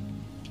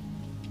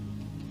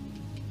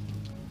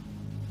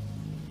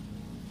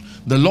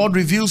 The Lord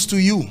reveals to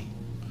you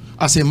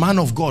as a man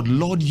of God,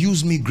 Lord,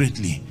 use me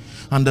greatly.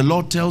 And the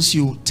Lord tells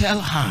you,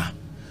 tell her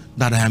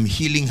that I am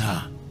healing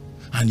her.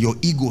 And your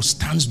ego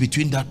stands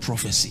between that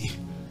prophecy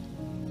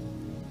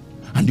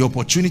and the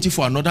opportunity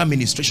for another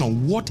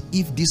ministration. What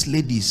if this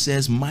lady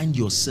says, mind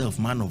yourself,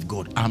 man of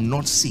God, I'm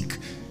not sick.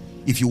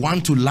 If you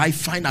want to lie,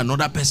 find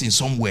another person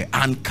somewhere,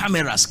 and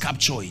cameras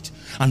capture it.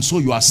 And so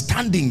you are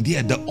standing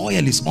there, the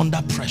oil is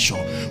under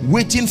pressure,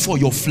 waiting for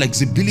your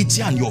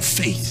flexibility and your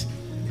faith.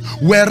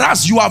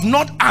 Whereas you have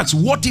not asked,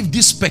 what if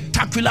this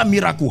spectacular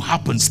miracle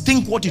happens?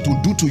 Think what it will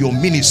do to your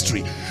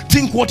ministry.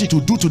 Think what it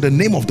will do to the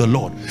name of the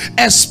Lord.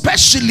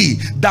 Especially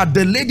that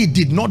the lady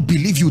did not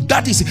believe you.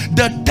 That is,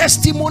 the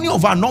testimony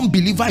of an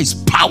unbeliever is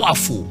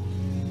powerful.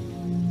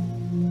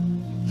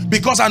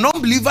 Because an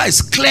unbeliever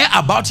is clear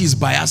about his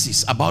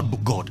biases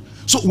about God.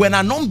 So when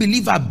an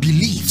unbeliever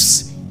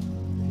believes,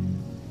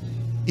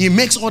 he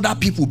makes other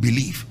people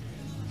believe.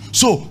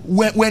 So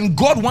when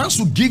God wants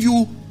to give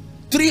you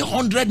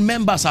 300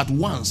 members at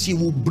once, he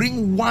will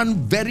bring one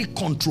very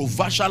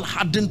controversial,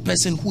 hardened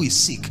person who is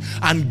sick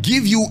and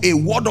give you a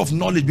word of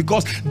knowledge,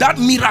 because that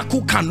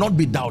miracle cannot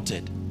be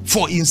doubted,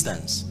 for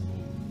instance.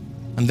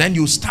 And then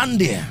you stand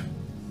there,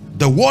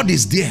 the word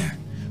is there,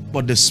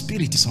 but the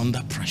spirit is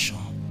under pressure.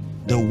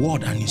 The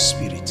word and his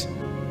spirit.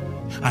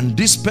 And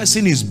this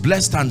person is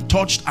blessed and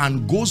touched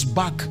and goes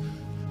back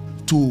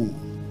to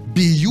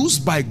be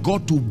used by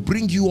God to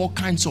bring you all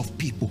kinds of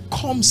people.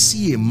 Come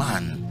see a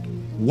man,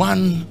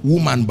 one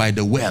woman by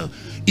the well,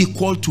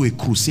 equal to a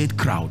crusade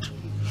crowd.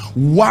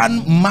 One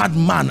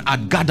madman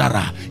at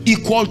Gadara,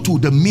 equal to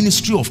the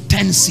ministry of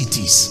 10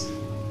 cities.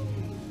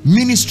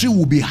 Ministry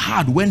will be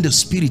hard when the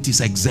spirit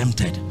is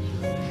exempted.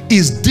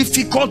 It's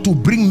difficult to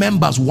bring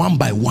members one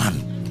by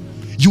one.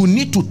 You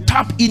need to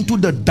tap into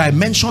the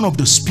dimension of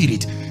the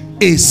spirit.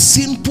 A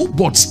simple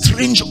but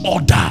strange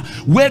order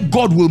where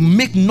God will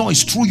make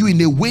noise through you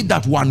in a way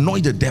that will annoy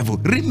the devil.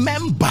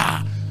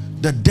 Remember,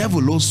 the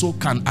devil also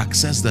can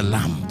access the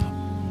lamp.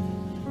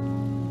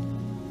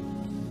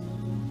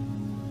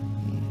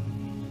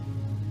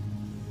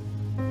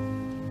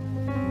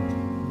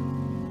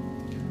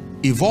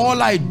 If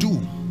all I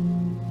do,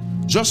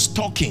 just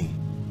talking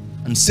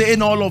and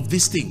saying all of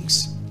these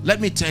things, let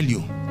me tell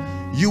you,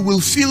 you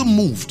will feel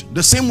moved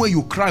the same way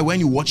you cry when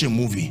you watch a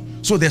movie.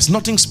 So there's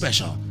nothing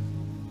special.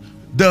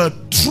 The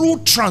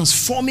true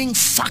transforming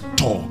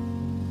factor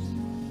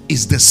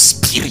is the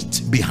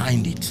spirit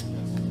behind it.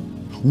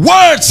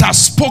 Words are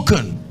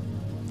spoken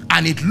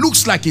and it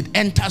looks like it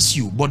enters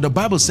you, but the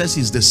Bible says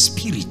it's the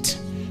spirit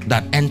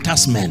that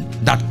enters men,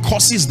 that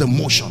causes the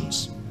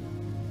motions.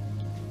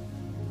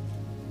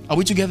 Are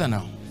we together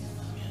now?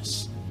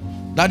 Yes.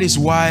 That is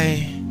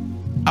why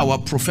our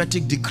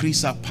prophetic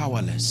decrees are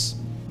powerless.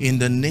 In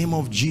the name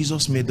of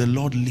Jesus, may the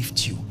Lord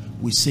lift you.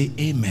 We say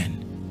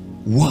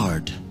amen.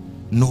 Word,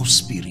 no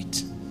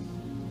spirit.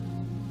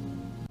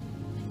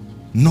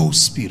 No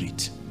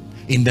spirit.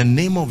 In the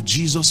name of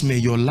Jesus, may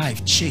your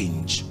life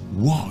change.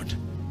 Word,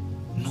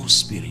 no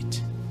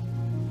spirit.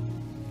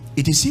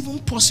 It is even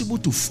possible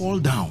to fall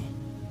down.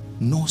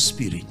 No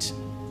spirit.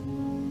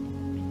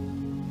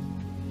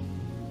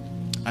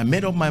 I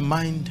made up my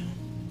mind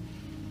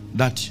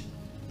that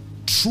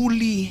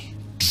truly,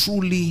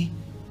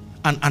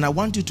 and I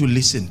want you to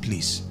listen,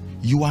 please.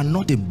 You are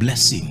not a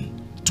blessing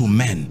to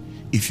men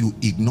if you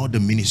ignore the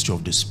ministry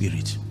of the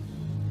Spirit.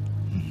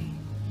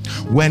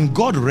 When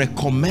God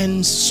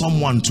recommends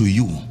someone to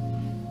you,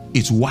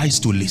 it's wise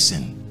to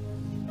listen.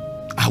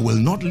 I will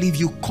not leave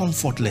you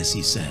comfortless,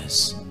 he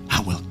says.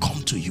 I will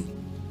come to you.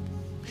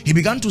 He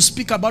began to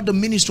speak about the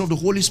ministry of the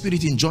Holy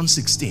Spirit in John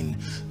 16.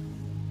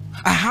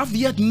 I have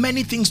yet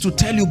many things to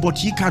tell you,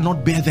 but ye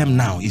cannot bear them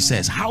now. He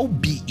says, how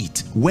be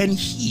it when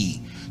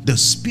he, the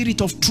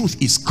Spirit of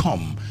truth, is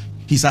come,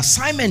 his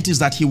assignment is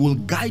that he will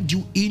guide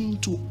you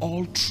into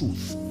all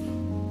truth.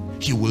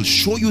 He will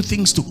show you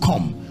things to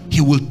come.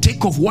 He will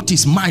take off what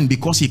is mine,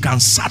 because he can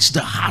search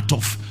the heart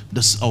of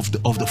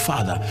the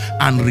Father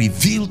and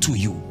reveal to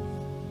you.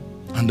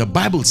 And the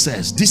Bible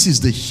says this is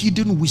the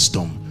hidden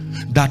wisdom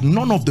that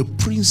none of the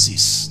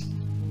princes,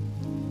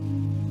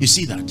 you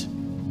see that?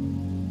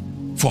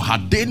 For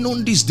had they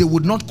known this, they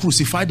would not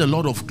crucify the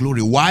Lord of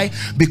glory. Why?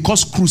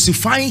 Because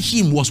crucifying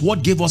him was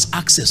what gave us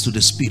access to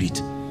the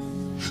Spirit.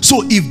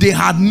 So if they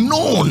had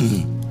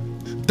known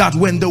that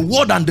when the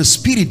word and the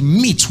Spirit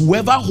meet,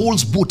 whoever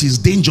holds both is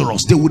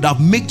dangerous, they would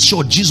have made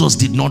sure Jesus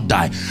did not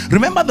die.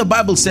 Remember, the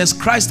Bible says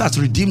Christ has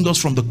redeemed us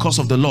from the curse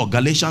of the law.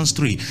 Galatians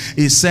 3,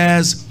 it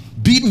says,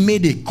 being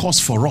made a curse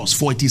for us,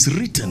 for it is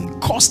written,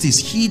 cursed is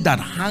he that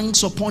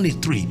hangs upon a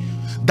tree,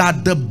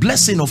 that the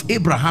blessing of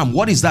Abraham,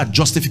 what is that?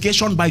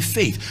 Justification by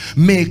faith,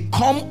 may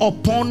come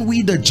upon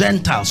we the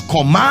Gentiles,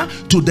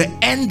 to the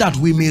end that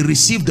we may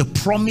receive the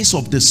promise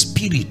of the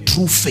Spirit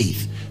through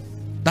faith.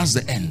 That's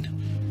the end.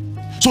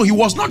 So he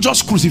was not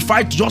just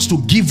crucified just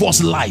to give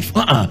us life.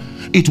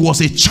 It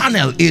was a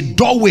channel, a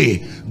doorway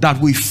that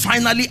we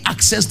finally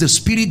access the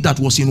Spirit that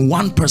was in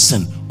one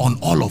person on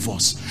all of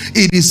us.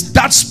 It is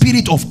that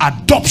Spirit of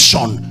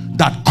adoption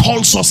that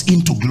calls us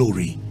into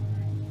glory.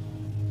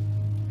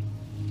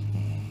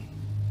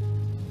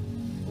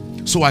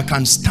 So I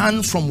can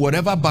stand from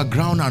whatever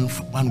background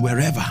and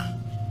wherever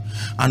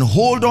and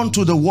hold on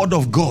to the word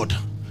of God.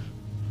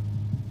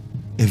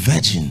 A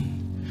virgin.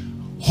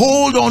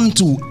 Hold on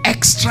to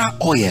extra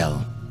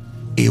oil.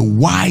 A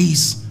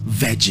wise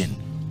virgin,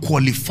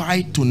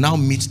 qualified to now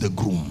meet the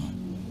groom.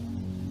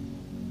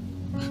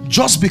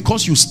 Just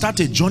because you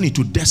start a journey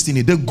to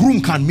destiny, the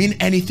groom can mean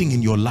anything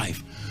in your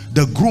life.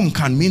 The groom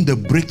can mean the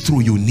breakthrough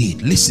you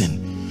need.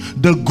 Listen,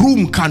 the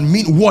groom can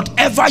mean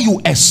whatever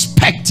you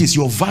expect is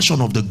your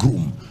version of the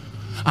groom.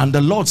 And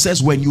the Lord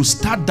says, when you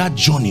start that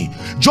journey,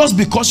 just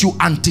because you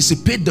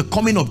anticipate the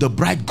coming of the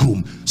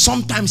bridegroom,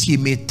 sometimes he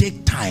may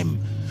take time.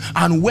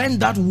 And when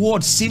that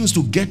word seems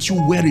to get you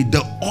weary,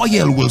 the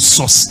oil will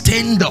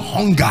sustain the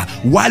hunger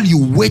while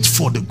you wait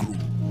for the groom.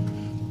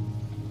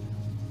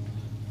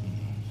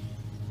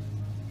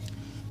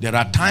 There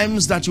are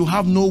times that you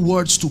have no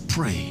words to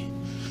pray.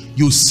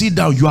 You sit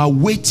down, you are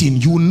waiting,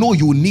 you know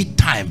you need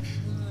time.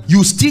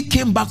 You still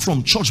came back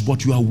from church,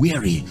 but you are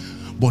weary.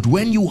 But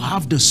when you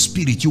have the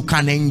Spirit, you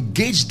can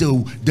engage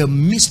the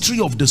mystery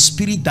of the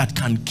Spirit that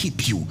can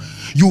keep you.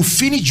 You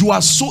finish, you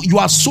are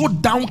so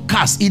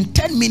downcast. In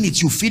 10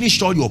 minutes, you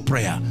finished all your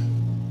prayer.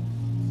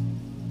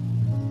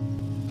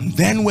 And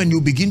then when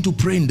you begin to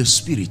pray in the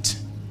Spirit,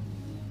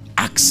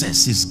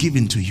 access is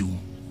given to you.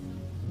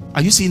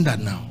 Are you seeing that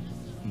now?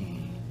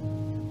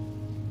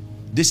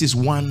 This is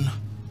one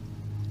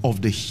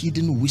of the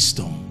hidden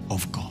wisdom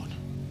of God,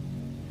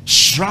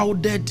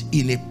 shrouded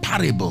in a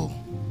parable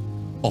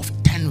of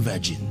 10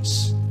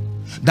 virgins.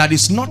 That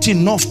is not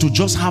enough to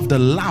just have the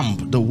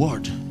lamp, the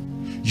word.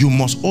 You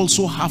must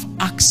also have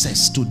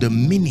access to the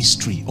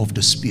ministry of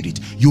the Spirit.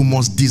 You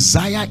must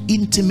desire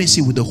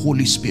intimacy with the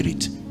Holy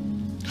Spirit,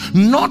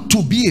 not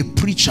to be a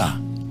preacher,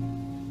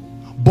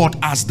 but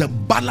as the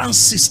balance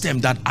system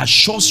that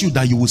assures you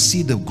that you will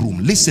see the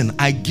groom. Listen,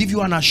 I give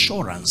you an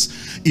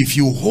assurance. If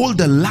you hold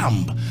the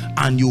lamp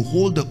and you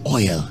hold the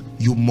oil,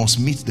 you must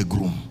meet the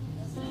groom.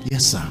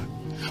 Yes, sir.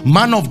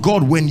 Man of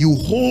God, when you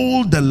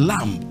hold the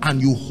lamp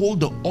and you hold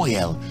the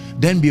oil,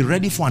 then be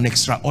ready for an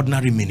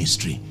extraordinary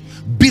ministry.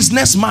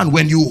 Businessman,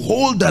 when you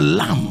hold the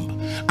lamp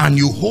and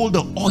you hold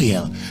the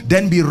oil,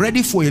 then be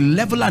ready for a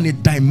level and a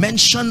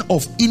dimension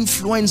of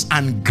influence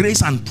and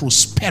grace and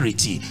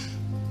prosperity.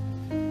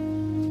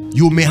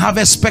 You may have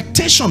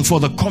expectation for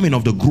the coming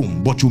of the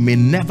groom, but you may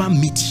never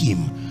meet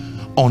him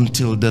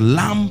until the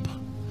lamp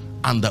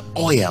and the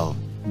oil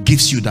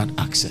gives you that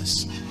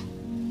access.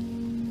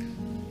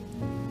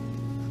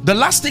 The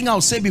last thing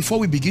I'll say before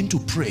we begin to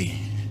pray.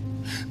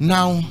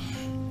 Now,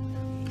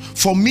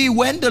 for me,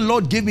 when the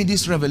Lord gave me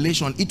this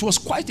revelation, it was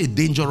quite a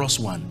dangerous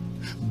one,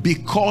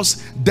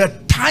 because the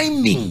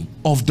timing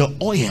of the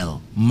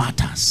oil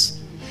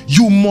matters.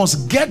 You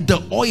must get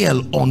the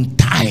oil on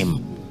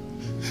time.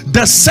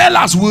 The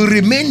sellers will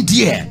remain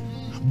there,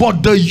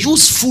 but the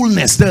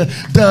usefulness, the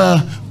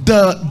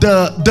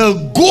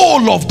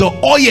goal of the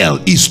oil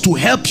is to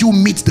help you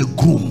meet the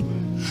groom.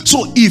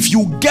 So if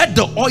you get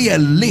the oil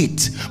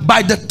late,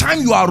 by the time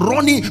you are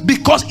running,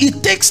 because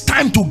it takes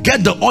time to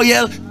get the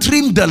oil,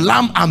 trim the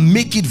lamp and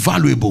make it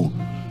valuable.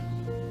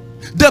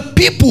 The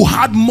people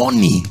had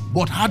money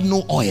but had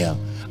no oil.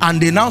 And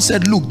they now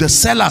said, look, the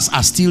sellers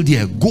are still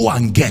there. Go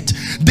and get.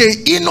 They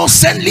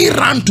innocently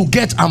ran to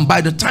get, and by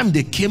the time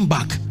they came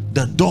back,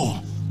 the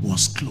door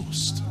was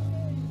closed.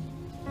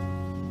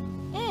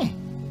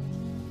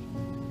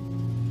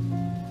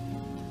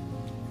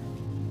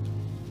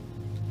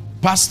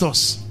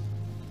 Pastors,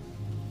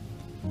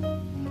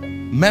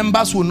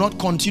 members will not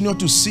continue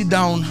to sit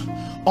down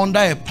under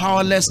a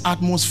powerless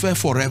atmosphere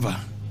forever.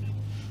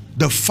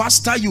 The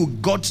faster you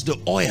got the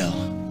oil,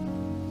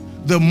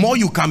 the more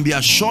you can be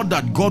assured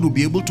that God will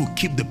be able to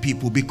keep the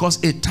people,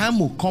 because a time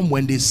will come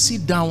when they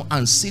sit down,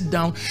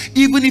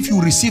 even if you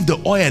receive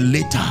the oil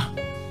later,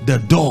 the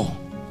door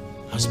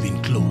has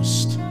been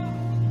closed.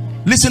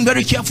 Listen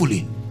very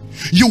carefully.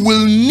 You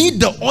will need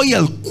the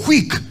oil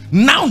quick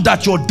now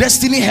that your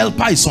destiny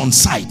helper is on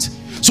site,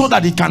 so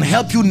that it can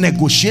help you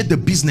negotiate the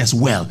business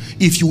well.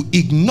 If you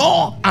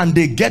ignore and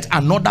they get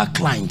another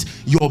client,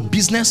 your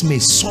business may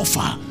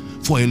suffer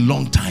for a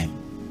long time.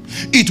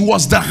 It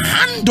was the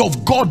hand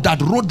of God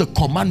that wrote the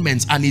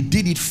commandments, and he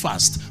did it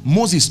fast.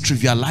 Moses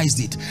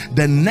trivialized it.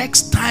 The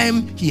next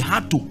time he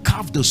had to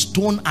carve the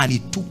stone, and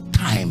it took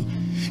time.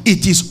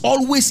 It is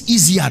always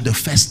easier the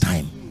first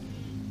time.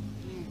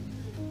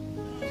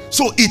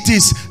 So it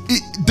is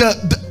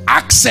the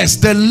access,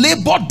 the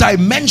labor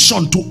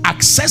dimension to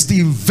access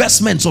the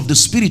investments of the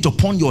Spirit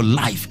upon your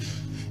life,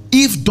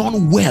 if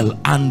done well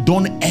and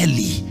done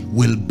early,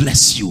 will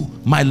bless you.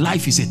 My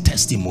life is a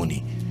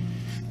testimony.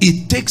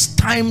 It takes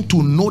time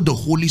to know the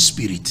Holy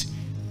Spirit.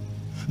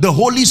 The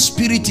Holy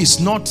Spirit is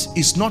not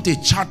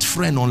a chat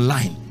friend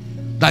online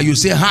that you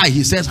say hi,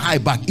 he says hi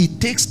back.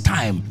 It takes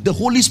time. The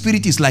Holy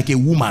Spirit is like a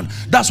woman.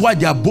 That's why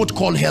they are both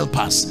called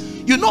helpers.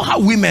 You know how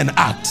women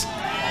act.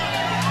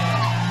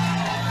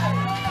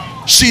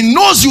 She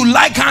knows you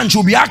like her and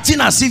she'll be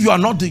acting as if you are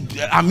not.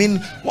 I mean,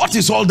 what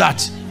is all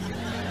that?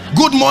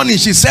 Good morning,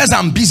 she says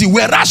I'm busy,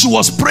 whereas she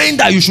was praying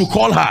that you should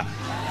call her.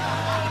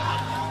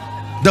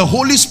 The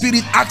Holy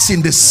Spirit acts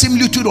in the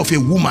similitude of a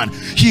woman.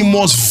 He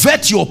must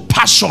vet your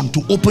passion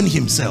to open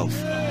himself.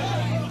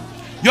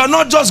 You're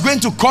not just going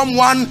to come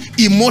one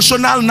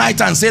emotional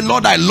night and say,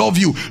 Lord, I love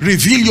you,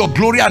 reveal your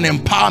glory and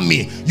empower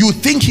me. You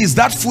think he's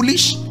that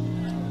foolish?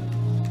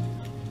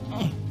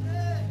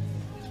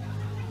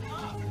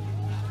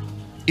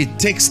 It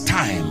takes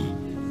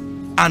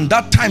time, and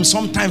that time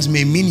sometimes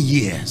may mean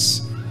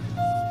years.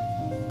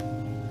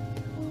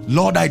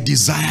 Lord, I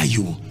desire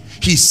you.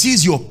 He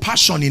sees your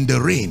passion in the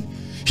rain.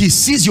 He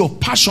sees your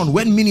passion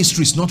when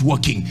ministry is not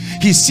working.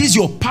 He sees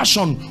your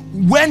passion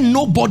when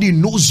nobody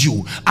knows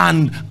you,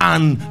 and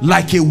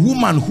like a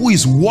woman who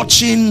is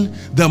watching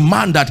the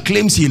man that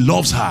claims he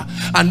loves her,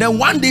 and then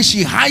one day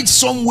she hides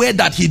somewhere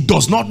that he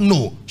does not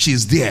know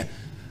she's there,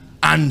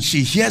 and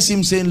she hears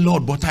him saying,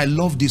 Lord, but I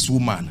love this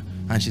woman.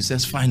 And she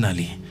says,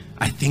 finally,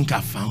 I think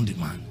I found a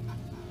man.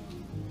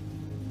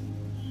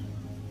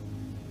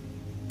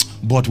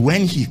 But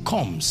when he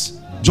comes,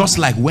 just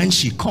like when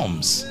she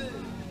comes,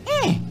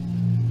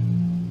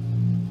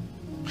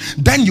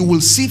 then you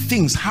will see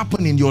things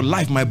happen in your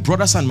life, my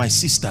brothers and my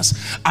sisters,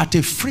 at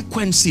a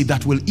frequency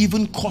that will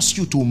even cause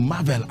you to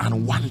marvel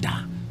and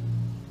wonder.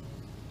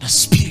 The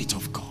Spirit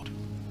of God.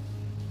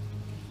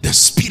 The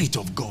Spirit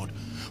of God.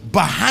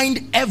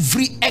 Behind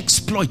every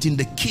exploit in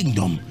the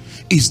kingdom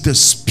is the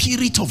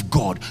Spirit of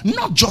God,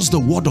 not just the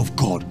word of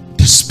God,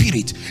 the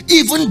Spirit.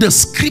 Even the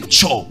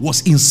scripture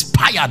was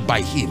inspired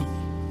by him.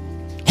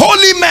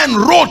 Holy men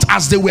wrote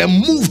as they were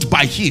moved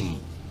by him.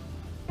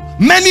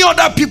 Many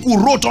other people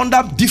wrote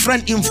under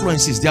different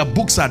influences. Their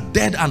books are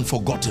dead and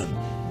forgotten.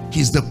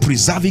 He's the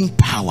preserving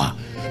power.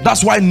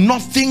 That's why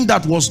nothing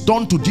that was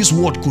done to this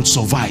word could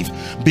survive,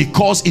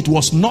 because it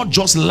was not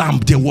just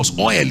lamp, there was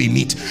oil in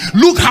it.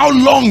 Look how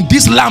long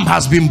this lamp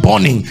has been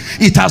burning.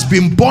 It has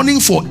been burning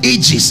for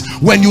ages.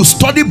 When you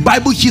study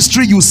Bible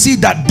history, you see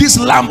that this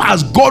lamp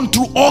has gone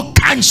through all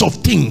kinds of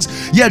things,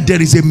 yet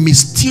there is a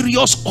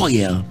mysterious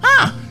oil.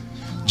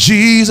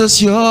 Jesus,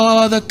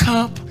 you're the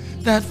cup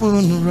that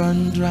won't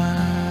run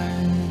dry.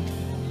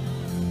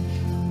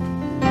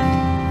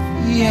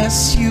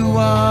 Yes, you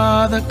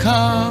are the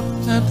cup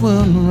that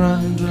will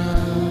run dry.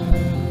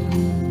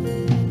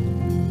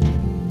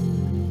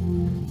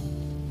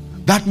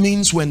 That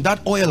means when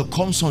that oil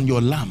comes on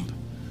your lamp,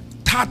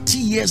 30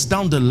 years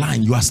down the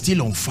line, you are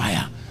still on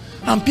fire.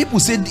 And people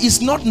say it's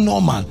not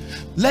normal.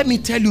 Let me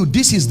tell you,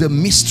 this is the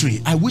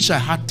mystery. I wish I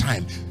had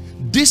time.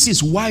 This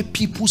is why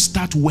people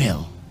start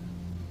well.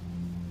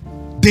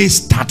 They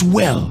start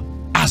well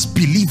as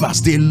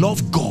believers. They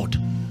love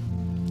God.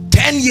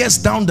 10 years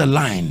down the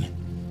line,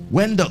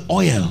 when the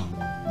oil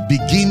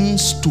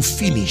begins to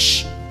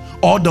finish,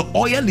 or the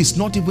oil is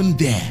not even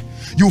there,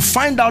 you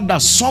find out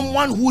that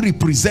someone who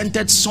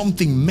represented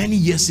something many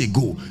years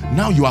ago,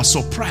 now you are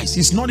surprised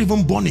he's not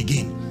even born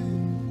again.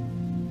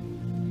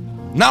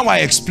 Now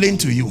I explain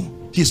to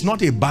you, he's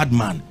not a bad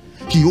man.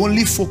 He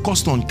only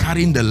focused on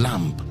carrying the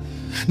lamp.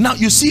 Now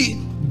you see,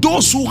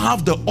 those who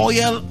have the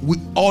oil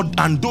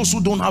and those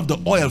who don't have the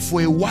oil,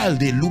 for a while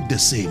they look the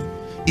same.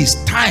 It's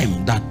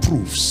time that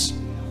proves.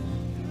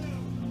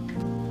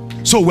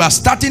 So we are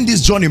starting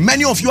this journey.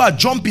 Many of you are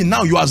jumping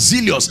now. You are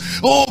zealous.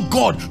 Oh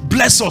God,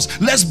 bless us.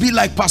 Let's be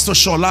like Pastor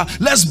Shola.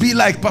 Let's be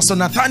like Pastor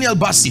Nathaniel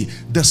Bassi.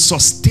 The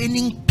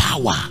sustaining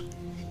power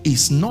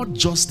is not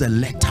just the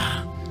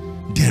letter.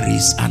 There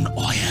is an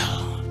oil.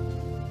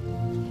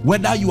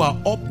 Whether you are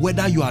up,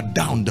 whether you are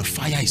down, the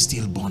fire is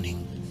still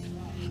burning.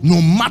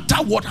 No matter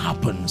what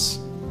happens.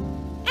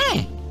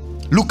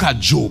 Look at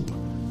Job.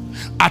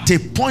 At a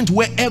point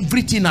where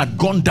everything had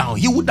gone down,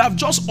 he would have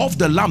just off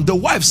the lamp. The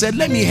wife said,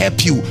 let me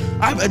help you.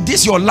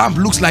 This your lamp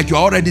looks like you're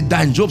already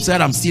dying. Job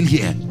said, I'm still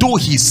here. Though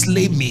he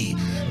slay me,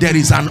 there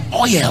is an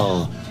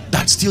oil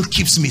that still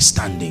keeps me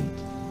standing.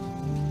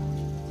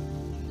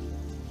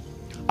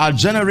 Our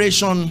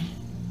generation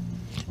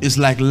is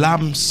like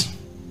lamps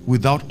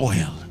without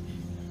oil.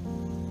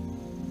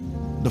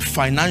 The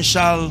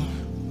financial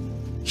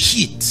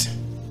heat,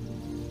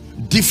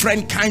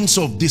 different kinds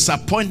of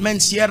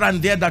disappointments here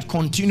and there that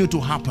continue to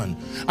happen.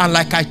 And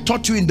like I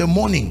taught you in the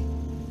morning,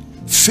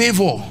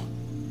 favor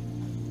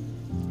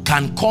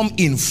can come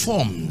in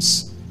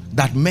forms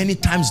that many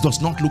times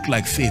does not look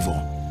like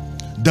favor.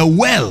 The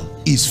well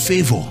is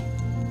favor.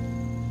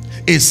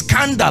 A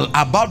scandal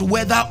about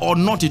whether or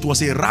not it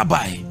was a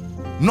rabbi,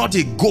 not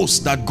a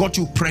ghost, that got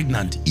you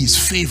pregnant is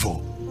favor.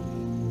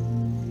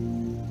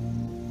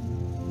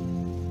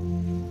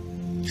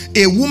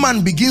 A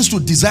woman begins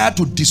to desire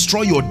to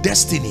destroy your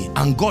destiny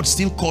and God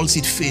still calls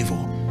it favor.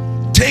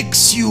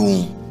 Takes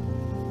you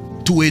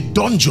to a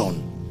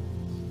dungeon.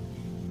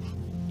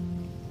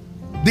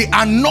 The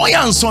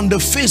annoyance on the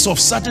face of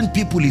certain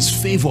people is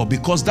favor,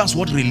 because that's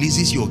what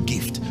releases your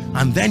gift,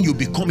 and then you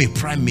become a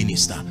prime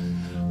minister.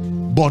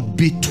 But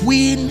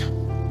between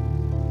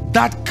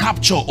that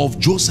capture of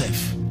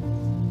Joseph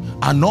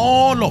and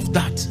all of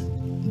that,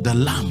 the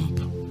lamp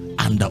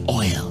and the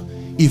oil,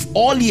 if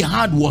all he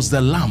had was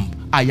the lamp,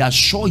 I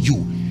assure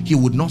you he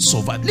would not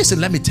survive. Listen,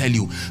 let me tell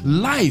you,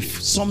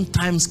 life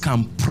sometimes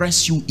can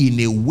press you in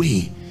a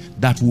way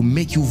that will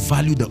make you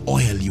value the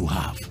oil you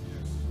have.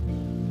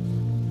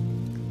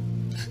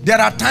 There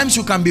are times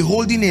you can be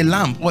holding a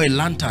lamp or a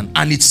lantern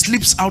and it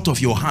slips out of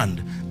your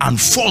hand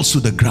and falls to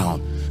the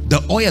ground.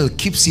 The oil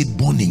keeps it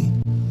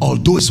burning,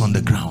 although it's on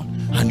the ground,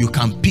 and you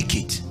can pick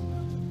it.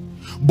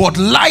 But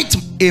light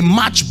a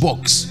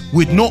matchbox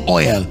with no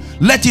oil,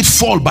 let it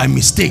fall by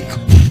mistake,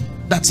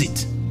 that's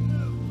it.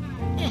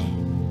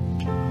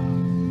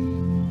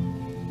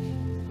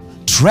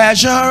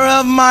 Treasure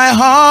of my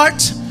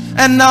heart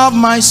and of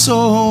my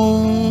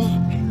soul,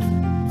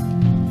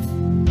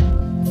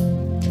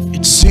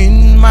 it's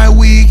in my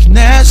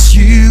weakness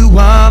you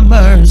are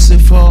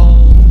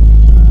merciful.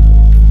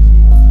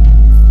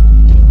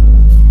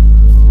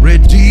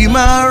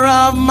 Redeemer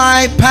of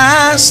my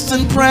past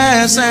and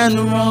present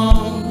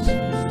wrongs,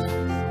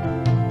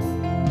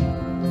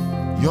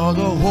 you're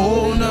the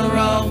holder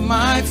of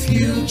my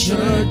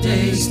future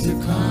days to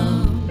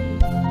come.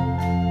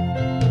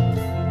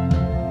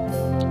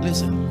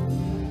 Listen,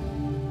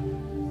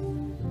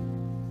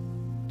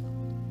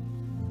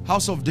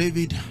 House of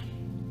David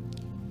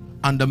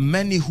and the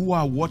many who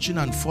are watching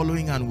and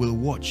following and will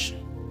watch,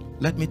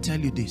 let me tell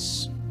you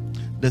this: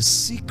 the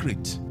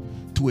secret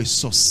to a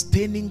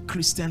sustaining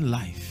Christian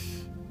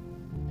life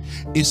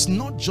is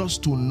not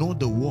just to know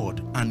the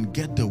word and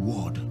get the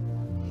word,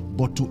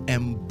 but to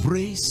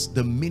embrace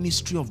the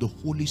ministry of the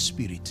Holy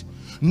Spirit,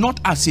 not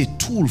as a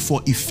tool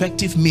for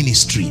effective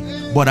ministry,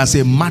 but as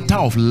a matter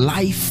of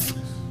life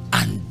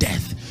and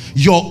death.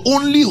 Your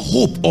only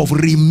hope of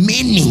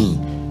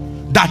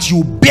remaining, that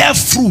you bear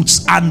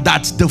fruits and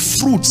that the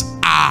fruits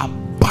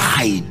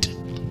abide.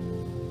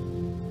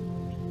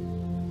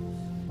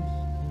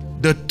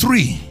 The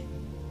tree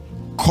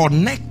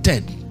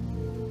connected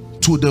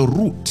to the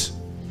root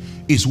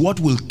is what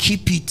will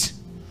keep it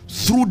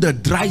through the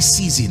dry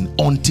season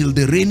until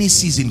the rainy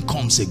season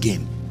comes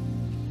again.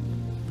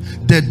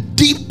 The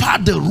deeper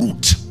the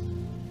root,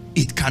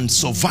 it can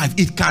survive.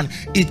 It can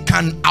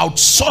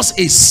outsource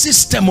a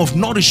system of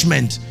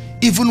nourishment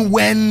even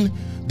when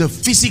the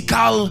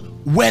physical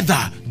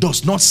weather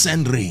does not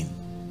send rain.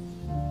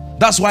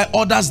 That's why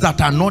others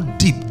that are not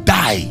deep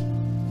die,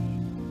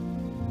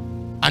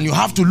 and you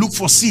have to look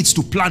for seeds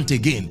to plant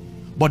again.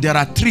 But there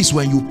are trees,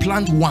 when you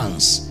plant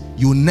once,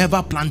 you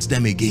never plant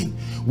them again.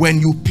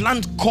 When you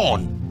plant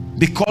corn,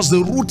 because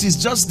the root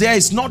is just there,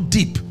 it's not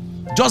deep,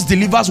 just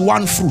delivers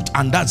one fruit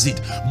and that's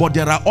it. But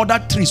there are other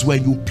trees,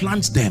 when you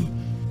plant them,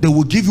 they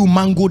will give you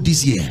mango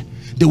this year,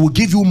 they will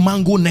give you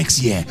mango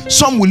next year,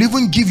 some will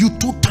even give you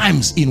 2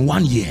 times in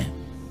 1 year.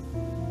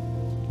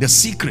 The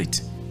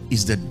secret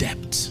is the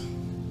depth.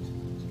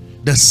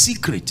 The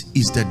secret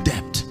is the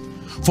depth.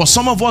 For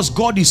some of us,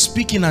 God is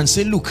speaking and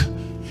say, look,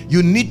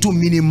 you need to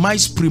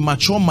minimize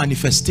premature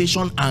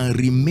manifestation and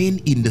remain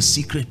in the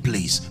secret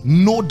place.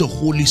 Know the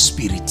Holy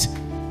Spirit.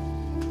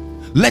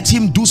 Let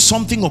him do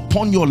something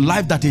upon your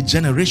life that a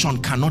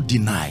generation cannot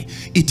deny.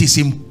 It is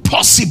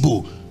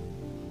impossible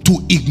to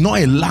ignore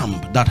a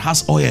lamp that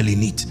has oil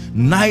in it.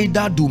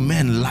 Neither do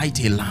men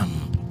light a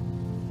lamp.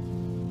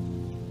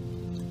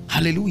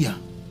 Hallelujah.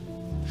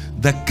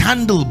 The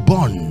candle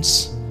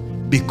burns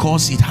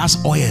because it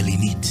has oil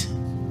in it,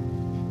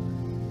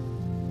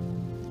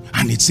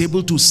 and it's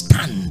able to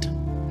stand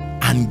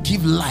and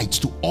give light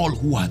to all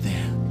who are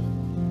there.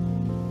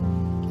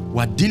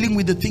 We're dealing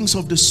with the things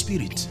of the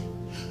spirit.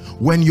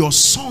 When your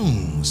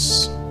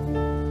songs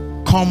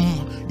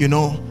come, you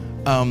know,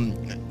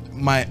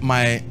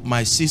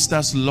 my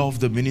sisters love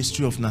the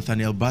ministry of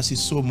Nathaniel Bassey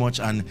so much,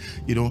 and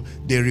you know,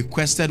 they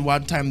requested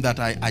one time that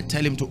I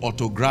tell him to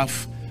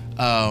autograph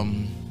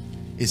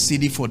a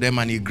CD for them,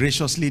 and he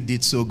graciously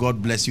did so.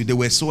 God bless you. They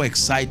were so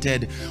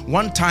excited.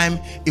 One time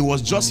it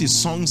was just his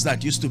songs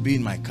that used to be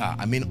in my car.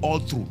 I mean, all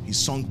through his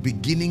song,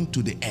 beginning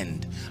to the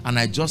end, and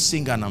I just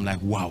sing and I'm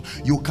like, wow.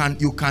 You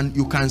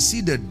can see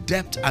the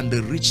depth and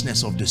the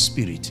richness of the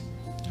spirit.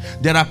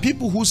 There are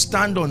people who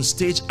stand on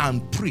stage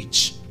and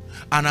preach,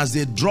 and as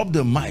they drop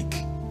the mic,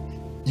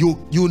 you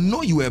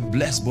know you were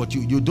blessed, but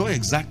you don't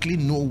exactly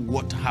know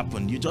what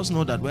happened. You just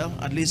know that, well,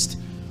 at least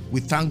we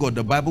thank God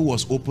the Bible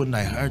was opened,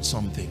 I heard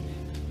something.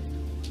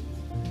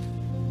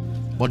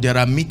 But there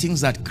are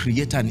meetings that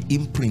create an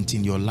imprint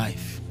in your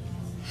life.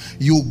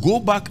 You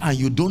go back and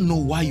you don't know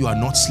why you are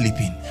not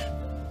sleeping.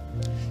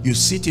 You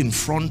sit in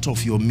front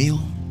of your meal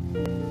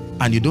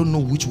and you don't know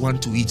which one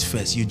to eat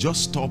first. You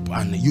just stop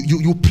and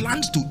you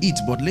planned to eat,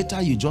 but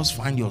later you just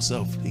find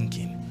yourself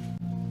thinking,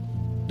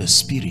 the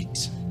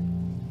spirit.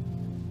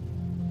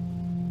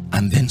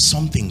 And then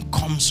something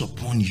comes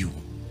upon you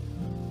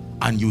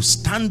and you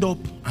stand up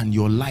and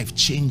your life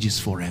changes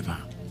forever.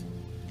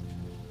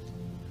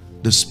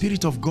 The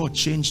Spirit of God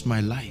changed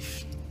my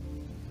life.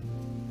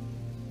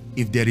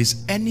 If there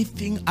is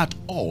anything at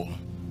all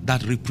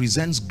that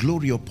represents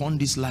glory upon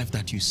this life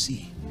that you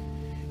see,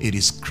 it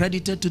is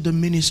credited to the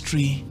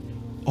ministry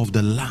of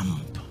the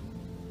lamp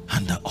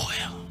and the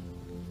oil.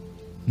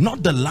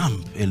 Not the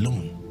lamp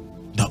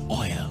alone, the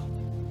oil.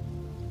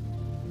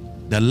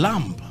 The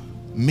lamp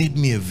made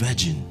me a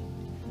virgin.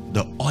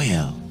 The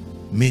oil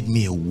made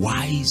me a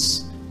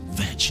wise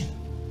virgin.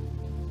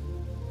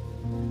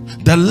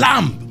 The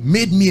lamp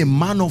made me a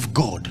man of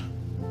God.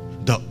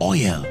 The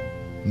oil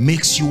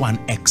makes you an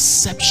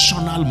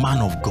exceptional man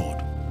of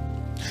God.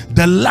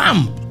 The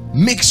lamp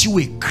makes you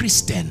a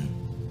Christian.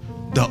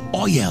 The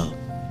oil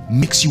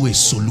makes you a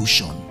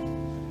solution.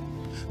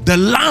 The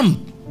lamp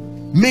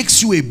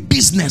makes you a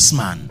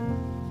businessman.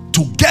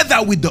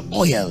 Together with the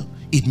oil,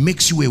 it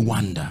makes you a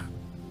wonder.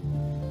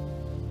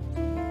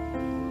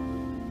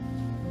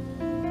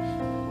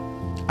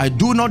 I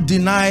do not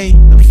deny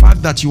the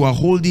fact that you are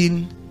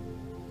holding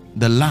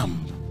the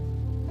lamp,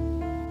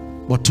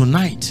 but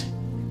tonight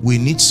we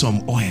need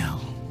some oil,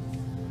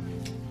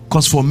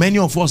 because for many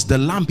of us the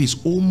lamp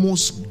is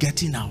almost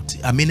getting out.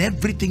 I mean,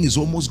 everything is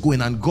almost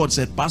going, and God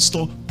said,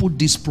 Pastor, put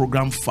this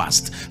program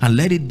fast and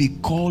let it be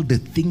called the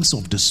things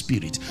of the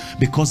spirit,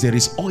 because there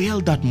is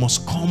oil that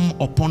must come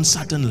upon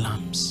certain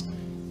lamps.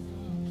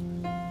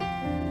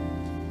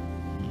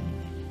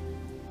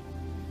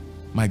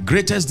 My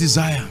greatest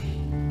desire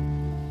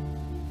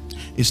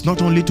is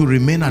not only to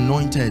remain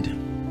anointed,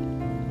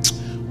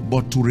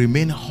 but to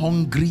remain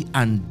hungry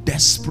and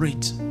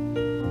desperate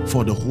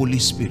for the Holy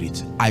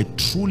Spirit. I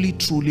truly,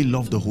 truly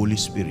love the Holy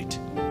Spirit.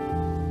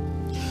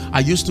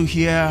 I used to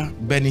hear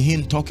Benny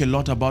Hinn talk a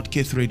lot about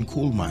Catherine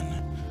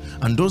Kuhlman,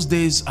 and those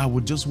days I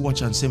would just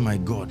watch and say, my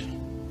God.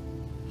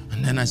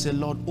 And then I said,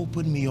 Lord,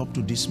 open me up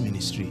to this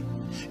ministry.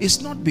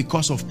 It's not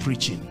because of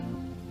preaching.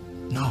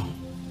 No.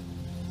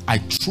 I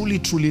truly,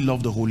 truly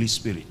love the Holy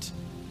Spirit.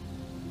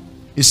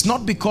 It's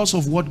not because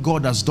of what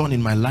God has done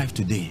in my life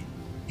today.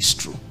 It's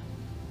true.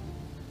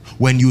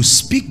 When you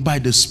speak by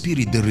the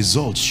Spirit, the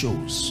result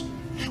shows.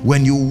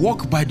 When you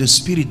walk by the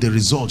Spirit, the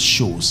result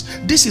shows.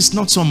 This is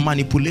not some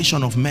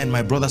manipulation of men,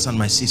 my brothers and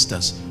my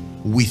sisters.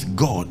 With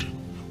God,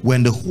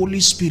 when the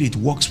Holy Spirit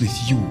walks with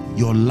you,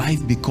 your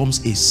life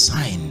becomes a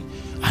sign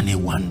and a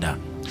wonder.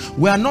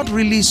 We are not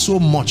really so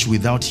much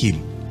without Him.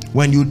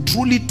 When you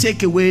truly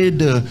take away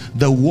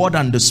the word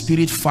and the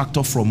spirit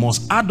factor from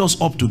us, add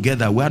us up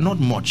together, we are not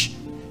much.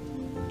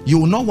 You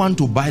will not want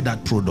to buy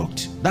that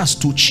product. That's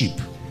too cheap.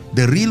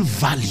 The real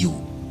value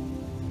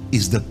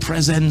is the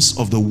presence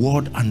of the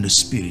word and the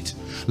spirit.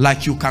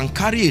 Like you can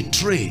carry a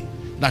tray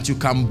that you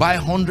can buy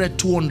 100,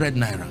 200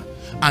 naira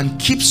and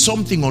keep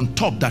something on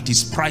top that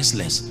is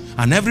priceless,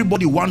 and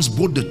everybody wants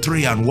both the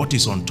tray and what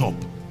is on top.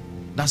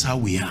 That's how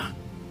we are.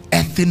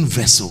 Earthen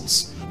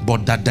vessels,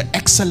 but that the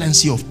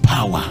excellency of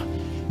power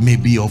may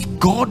be of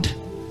God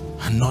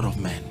and not of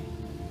men.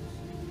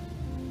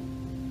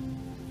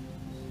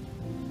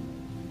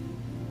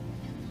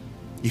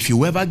 If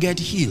you ever get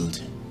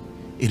healed,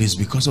 it is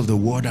because of the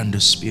word and the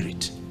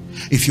spirit.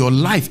 If your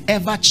life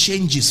ever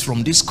changes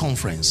from this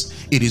conference,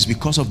 it is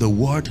because of the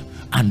word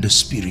and the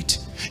spirit.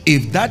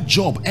 If that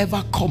job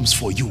ever comes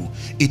for you,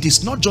 it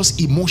is not just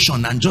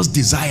emotion and just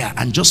desire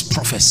and just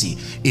prophecy.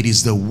 It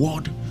is the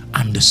word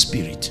and the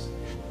spirit.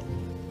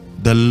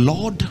 The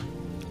Lord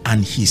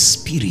and his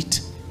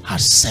spirit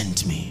has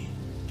sent me.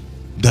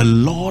 The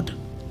Lord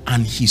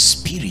and his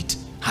spirit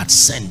had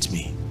sent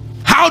me.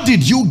 How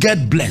did you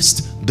get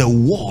blessed? The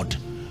word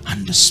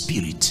and the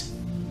spirit.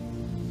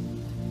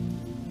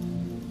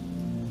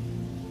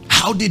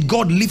 How did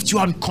God lift you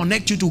and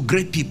connect you to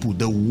great people?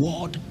 The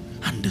word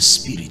and the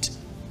spirit.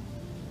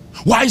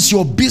 Why is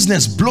your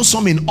business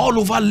blossoming all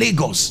over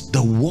Lagos?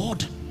 The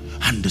word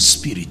and the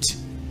spirit.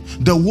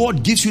 The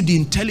word gives you the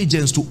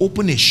intelligence to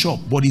open a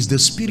shop, but it's the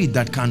spirit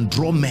that can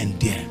draw men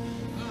there.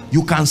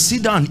 You can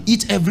sit down and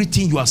eat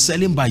everything you are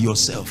selling by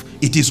yourself.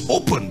 It is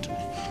opened,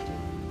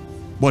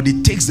 but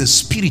it takes the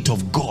spirit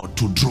of God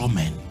to draw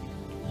men.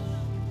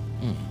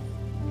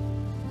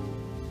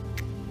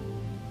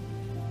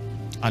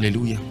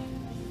 Hallelujah.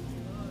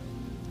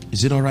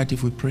 Is it all right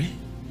if we pray?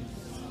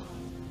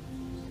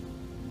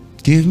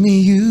 Give me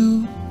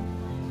you,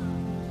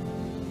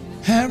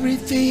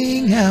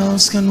 everything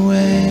else can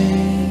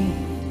wait.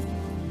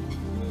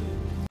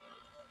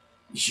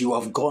 You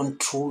have gone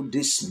through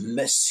this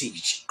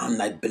message,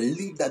 and I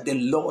believe that the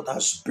Lord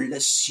has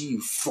blessed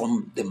you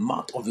from the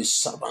mouth of his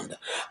servant.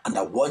 And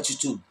I want you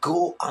to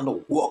go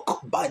and walk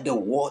by the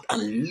word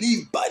and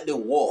live by the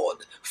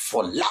word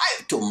for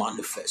life to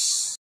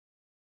manifest.